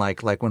been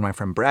like when my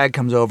friend Brad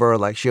comes over,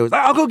 like she was,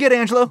 I'll go get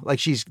Angelo. Like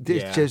she's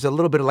a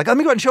little bit of like, let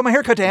me go out and show my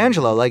haircut to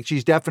Angelo. Like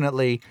she's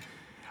definitely,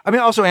 I mean,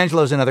 also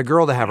Angelo's another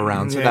girl to have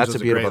around, so that's Angela's a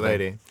beautiful great thing.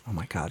 lady. Oh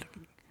my God.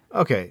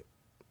 Okay,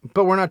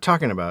 but we're not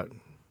talking about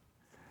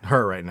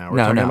her right now. We're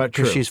No, talking no, about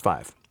True. because she's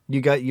 5.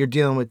 You're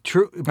dealing with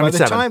True. I'm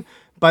 7.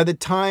 By the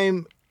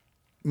time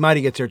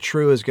Mighty gets there,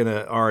 True is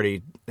gonna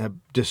already have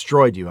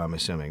destroyed you. I'm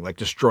assuming, like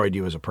destroyed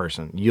you as a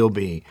person. You'll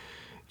be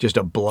just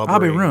a blubbery. I'll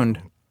be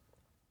ruined.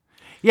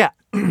 Yeah.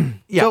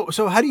 Yeah.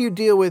 So how do you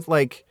deal with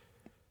like?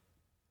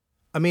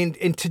 I mean,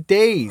 in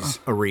today's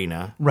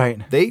arena,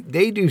 Right.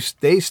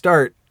 they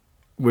start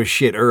with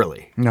shit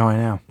early. No, I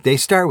know. They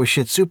start with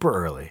shit super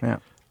early. Yeah.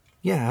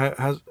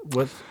 Yeah.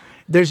 What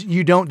There's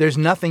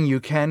nothing you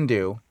can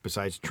do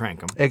besides trank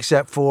them?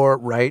 except for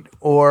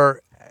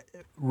or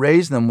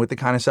raise them with the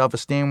kind of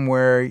self-esteem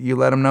where you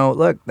let them know,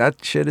 look,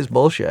 that shit is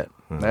bullshit.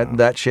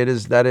 That shit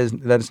is that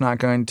is not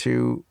going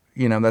to,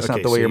 that's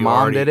not the way your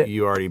mom did it.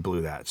 You already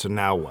blew that. So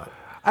now what?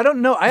 I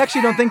don't know. I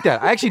actually don't think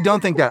that. I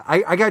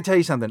got to tell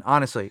you something.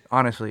 Honestly,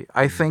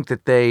 I think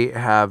that they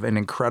have an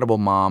incredible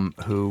mom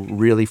who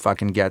really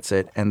fucking gets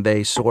it, and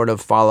they sort of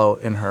follow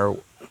in her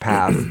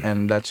path,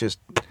 and that's just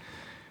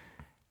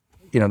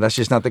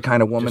not the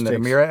kind of woman that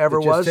Amira ever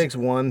it just was. takes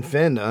one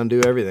fin to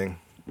undo everything.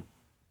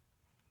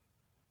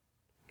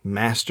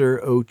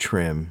 Master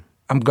O'Trim.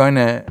 I'm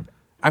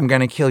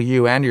gonna kill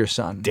you and your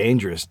son.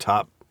 Dangerous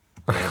top,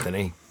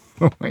 Anthony.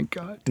 Oh my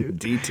God, dude.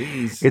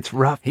 DTs. It's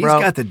rough, He's bro.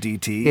 got the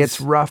DTs.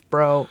 It's rough,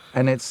 bro.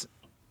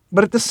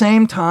 But at the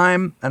same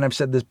time, and I've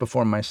said this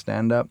before in my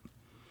stand-up,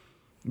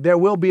 there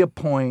will be a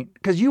point,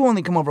 because you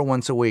only come over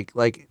once a week,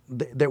 like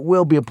there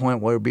will be a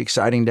point where it would be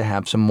exciting to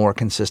have some more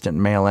consistent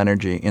male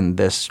energy in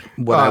this,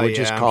 what I would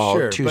just I'm call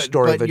sure.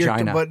 two-story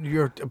vagina.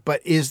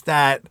 But is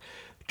that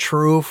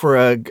true for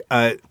a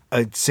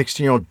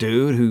 16-year-old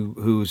dude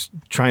who's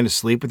trying to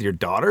sleep with your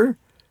daughter?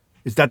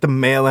 Is that the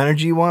male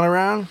energy you want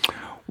around?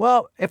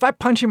 Well, if I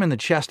punch him in the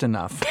chest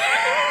enough,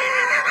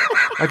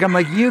 like I'm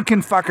like, you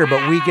can fuck her,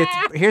 but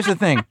here's the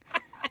thing.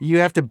 You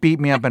have to beat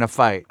me up in a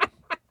fight.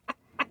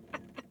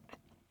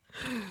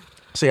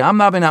 See, I'm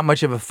not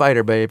much of a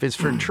fighter, but if it's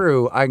for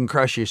True, I can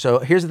crush you. So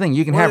here's the thing.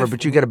 You can have her,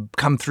 but you got to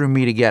come through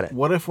me to get it.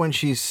 What if when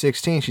she's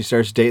 16, she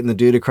starts dating the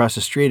dude across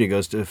the street who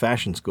goes to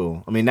fashion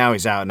school? I mean, now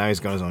he's out. Now he's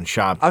got his own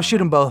shop. I'll shoot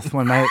them both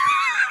one night.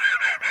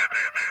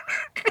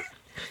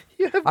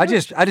 I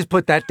just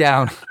put that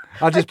down.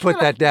 I'll just put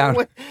that down.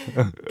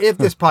 If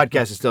this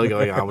podcast is still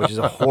going on, which is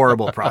a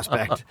horrible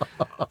prospect,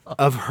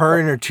 of her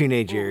in her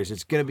teenage years,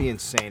 it's going to be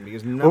insane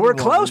because We're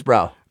close,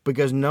 bro.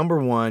 Because number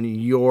one,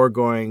 you're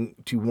going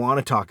to want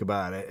to talk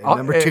about it, and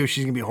number two,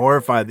 she's going to be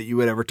horrified that you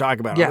would ever talk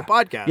about it on the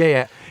podcast.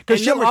 Yeah.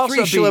 Because number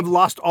three, she'll have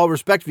lost all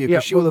respect for you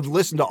because she will have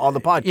listened to all the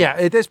podcasts. Yeah,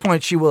 at this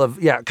point, she will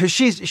have. Yeah, because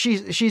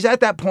she's at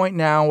that point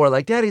now where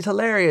like, Daddy's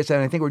hilarious,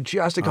 and I think we're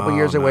just a couple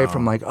years away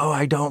from like,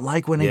 I don't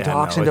like when he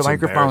talks into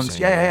microphones.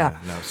 Yeah.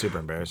 No, super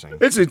embarrassing.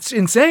 It's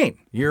insane.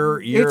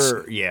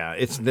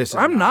 It's this.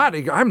 I'm not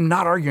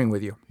arguing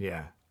with you.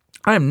 Yeah.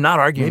 I am not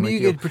arguing Maybe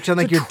with you you. could pretend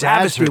like it's your dad's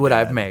travesty her what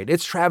dad. I've made.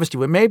 It's travesty.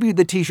 Maybe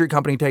the T-shirt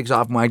company takes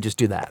off. Might just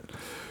do that.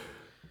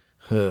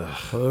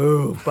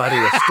 Oh, buddy,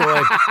 a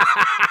Stoy.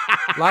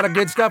 A lot of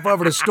good stuff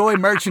over to Stoy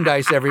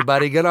Merchandise,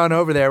 everybody. Get on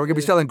over there. We're going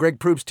to be selling Greg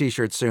Proops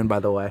T-shirts soon, by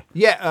the way.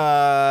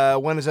 Yeah,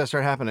 when does that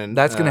start happening?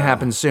 That's going to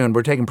happen soon.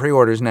 We're taking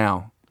pre-orders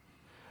now.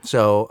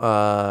 So,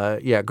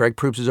 Greg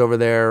Proops is over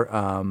there,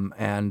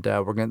 and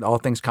we're going. All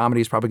Things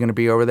Comedy is probably going to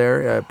be over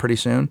there pretty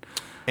soon.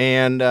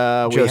 And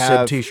we Joe have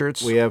Sib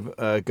t-shirts. We have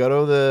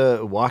go to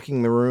the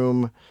Walking the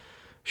Room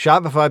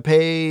Shopify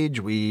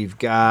page. We've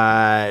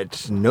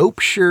got Nope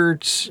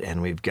shirts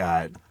and we've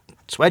got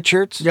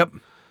sweatshirts. Yep.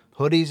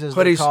 hoodies, as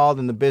they're called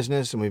in the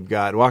business, and we've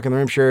got Walk in the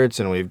Room shirts,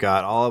 and we've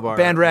got all of our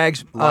band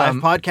rags, live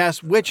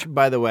podcasts, which,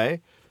 by the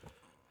way,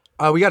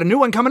 we got a new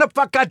one coming up.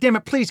 Fuck, goddamn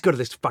it! Please go to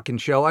this fucking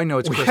show. I know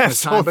it's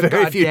Christmas time, but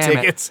very few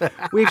tickets.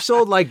 We've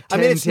sold like 10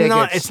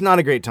 tickets. It's not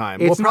a great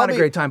time. It's not a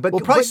great time, but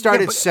we'll probably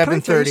start at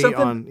 7:30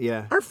 on.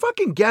 Yeah, our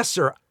fucking guests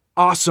are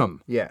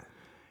awesome. Yeah.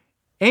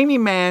 Amy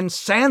Mann,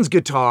 sans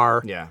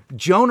guitar. Yeah.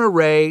 Jonah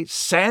Ray,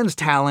 sans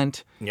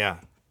talent. Yeah.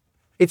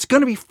 It's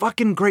going to be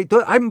fucking great.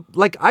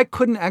 I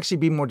couldn't actually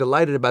be more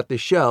delighted about this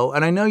show.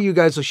 And I know you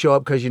guys will show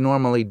up because you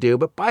normally do,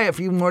 but buy a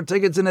few more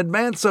tickets in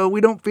advance so we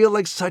don't feel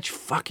like such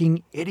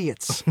fucking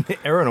idiots.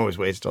 Aaron always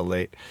waits till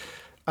late.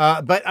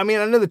 But I mean,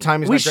 I know the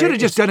time is We should have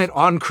just done it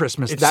on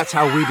Christmas. That's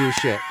how we do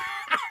shit.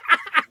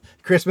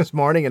 Christmas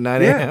morning at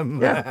 9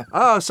 a.m. Yeah.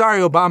 Oh, sorry,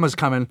 Obama's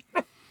coming.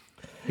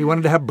 He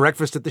wanted to have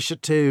breakfast at the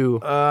chateau.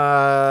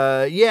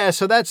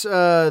 So that's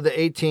the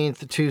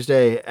 18th,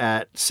 Tuesday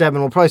at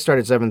 7. We'll probably start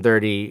at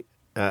 7:30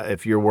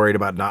 if you're worried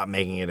about not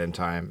making it in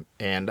time.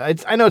 And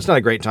I know it's not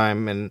a great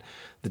time, and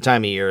the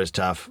time of year is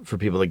tough for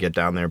people to get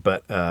down there,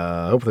 but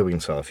hopefully we can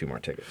sell a few more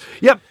tickets.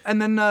 Yep,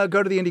 and then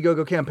go to the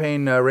Indiegogo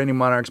campaign, Reigning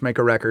Monarchs Make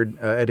a Record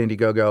at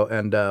Indiegogo,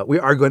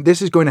 and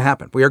this is going to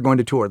happen. We are going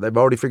to tour. They've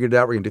already figured it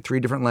out. We're going to do 3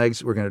 different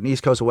legs. We're going to do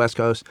East Coast, West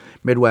Coast,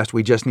 Midwest.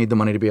 We just need the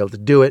money to be able to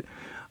do it.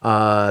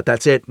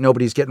 That's it.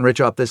 Nobody's getting rich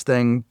off this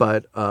thing,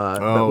 but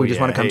we just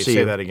want to come see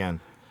you. Say that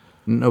again.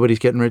 Nobody's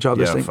getting rich off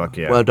this thing? Yeah, fuck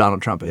yeah. Well,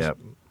 Donald Trump is. Yeah,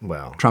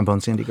 well. Trump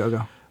owns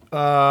Indiegogo.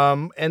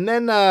 And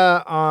then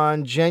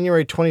on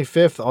January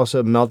 25th,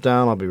 also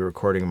Meltdown, I'll be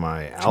recording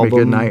my album. Be a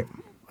good night.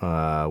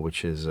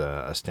 Which is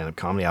a stand-up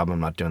comedy album. I'm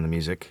not doing the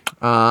music.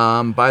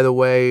 By the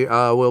way,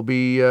 I'll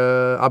be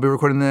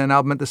recording an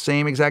album at the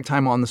same exact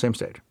time on the same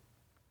stage.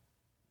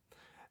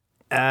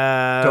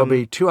 There'll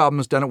be 2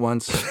 albums done at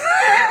once.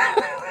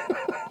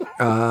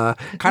 Kind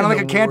of like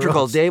a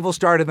cantricle. Dave will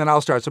start and then I'll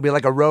start. So it'll be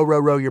like a row, row,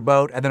 row your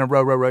boat, and then a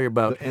row, row, row your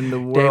boat. And the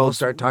Dave will world's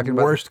start talking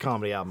about worst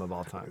comedy album of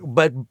all time.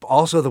 But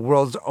also the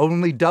world's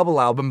only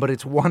double album, but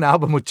it's one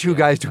album with 2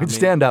 guys doing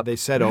stand-up. They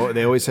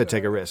always said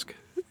take a risk.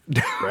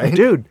 Right?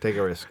 Dude. Take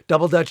a risk.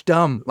 Double Dutch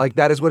Dumb. Like,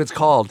 that is what it's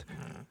called.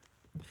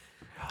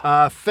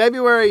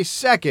 February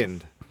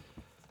 2nd,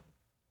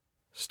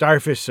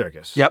 Starfish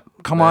Circus. Yep.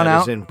 Come on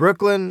out. It's in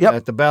Brooklyn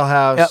at the Bell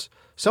House. Yep.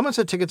 Someone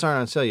said tickets aren't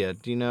on sale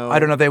yet. Do you know? I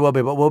don't know if they will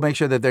be, but we'll make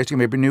sure that there's going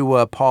to be a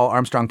new Paul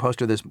Armstrong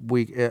poster this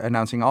week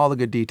announcing all the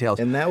good details.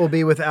 And that will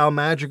be with Al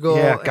Madrigal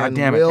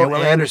and Will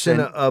Anderson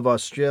of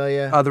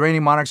Australia. The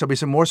Reigning Monarchs. There'll be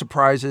some more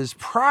surprises.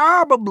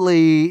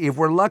 Probably, if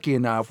we're lucky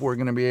enough, we're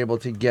going to be able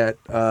to get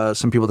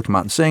some people to come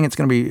out and sing. It's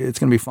going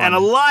to be fun. And a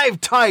live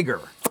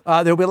tiger.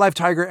 There'll be a live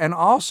tiger, and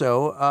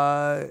also,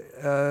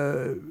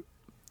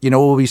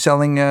 we'll be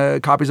selling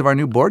copies of our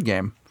new board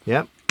game.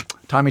 Yep.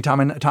 Tommy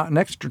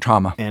Next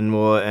Trauma.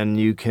 And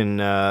you can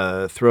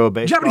throw a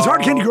baseball. Japanese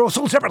hard candy girl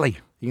sold separately.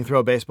 You can throw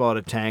a baseball at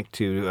a tank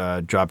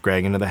to drop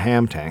Greg into the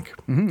ham tank.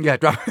 Mm-hmm, yeah,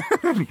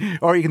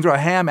 or you can throw a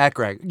ham at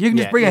Greg. You can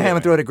just bring a ham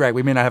and throw it at Greg.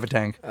 We may not have a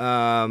tank.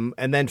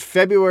 And then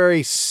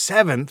February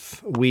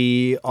 7th,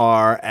 we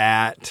are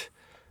at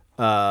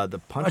the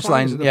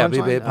Punchline. Yeah,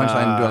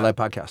 Punchline do a live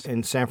podcast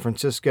in San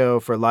Francisco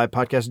for a live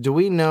podcast. Do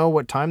we know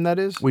what time that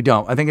is? We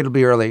don't. I think it'll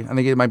be early. I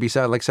think it might be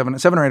like 7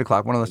 or 8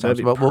 o'clock. One of those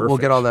times. But we'll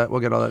get all that. We'll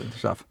get all that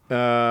stuff. We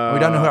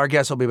don't know who our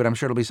guests will be, but I'm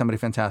sure it'll be somebody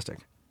fantastic.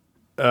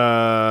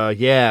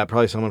 Yeah,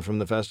 probably someone from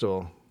the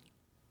festival.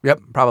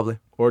 Yep, probably.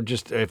 Or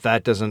just if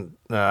that doesn't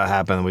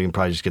happen, we can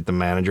probably just get the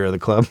manager of the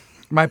club.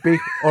 Might be.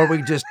 Or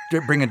we just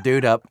bring a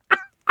dude up.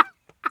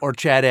 Or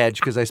Chad Edge,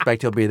 because I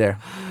expect he'll be there.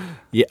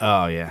 Yeah.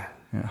 Oh, yeah.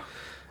 Yeah.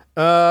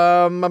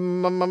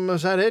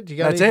 Is that it? You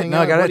got That's anything? It.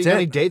 No, I got it. You got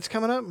any dates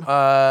coming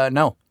up?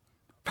 No.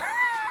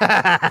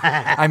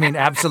 I mean,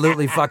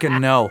 absolutely fucking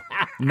no.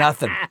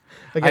 Nothing.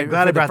 Okay,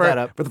 glad I brought that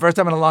up. For the first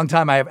time in a long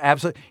time, I have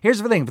absolutely... Here's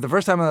the thing. For the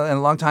first time in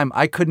a long time,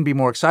 I couldn't be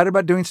more excited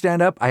about doing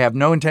stand-up. I have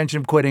no intention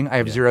of quitting. I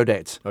have 0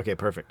 dates. Okay,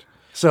 perfect.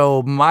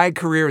 So my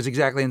career is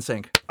exactly in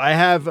sync. I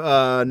have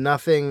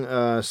nothing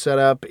set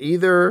up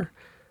either.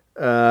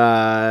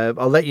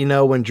 I'll let you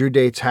know when Drew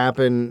dates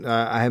happen.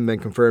 I haven't been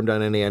confirmed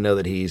on any. I know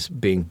that he's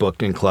being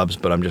booked in clubs,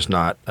 but I'm just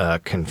not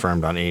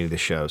confirmed on any of the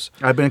shows.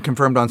 I've been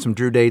confirmed on some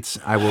Drew dates.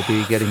 I will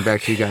be getting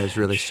back to you guys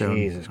really soon.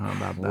 Jesus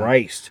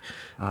Christ.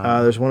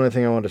 There's one other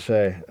thing I wanted to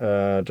say.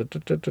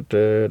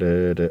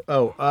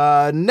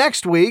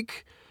 Next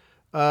week,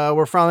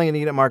 we're finally going to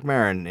get Mark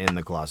Maron in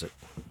the closet.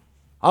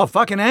 Oh,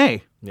 fucking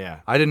A. Yeah.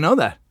 I didn't know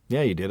that.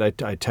 Yeah, you did. I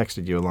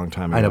texted you a long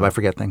time ago. I know, but I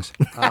forget things.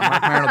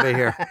 Mark Maron will be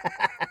here.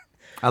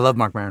 I love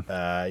Mark Maron.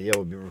 Yeah,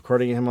 we'll be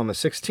recording him on the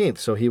 16th,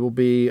 so he will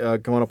be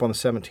going up on the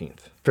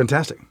 17th.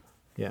 Fantastic.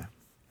 Yeah.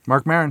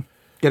 Mark Maron.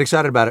 Get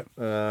excited about it.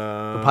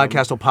 The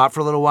podcast will pop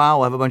for a little while.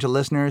 We'll have a bunch of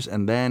listeners,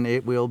 and then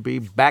it will be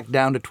back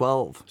down to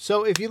 12.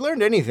 So if you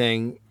learned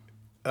anything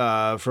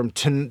from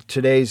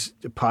tonight's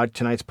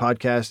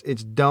podcast,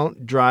 it's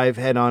don't drive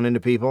head-on into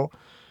people,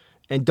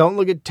 and don't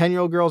look at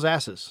 10-year-old girls'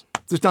 asses.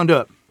 Just don't do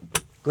it.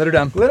 Glitter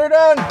done. Glitter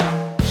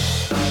done.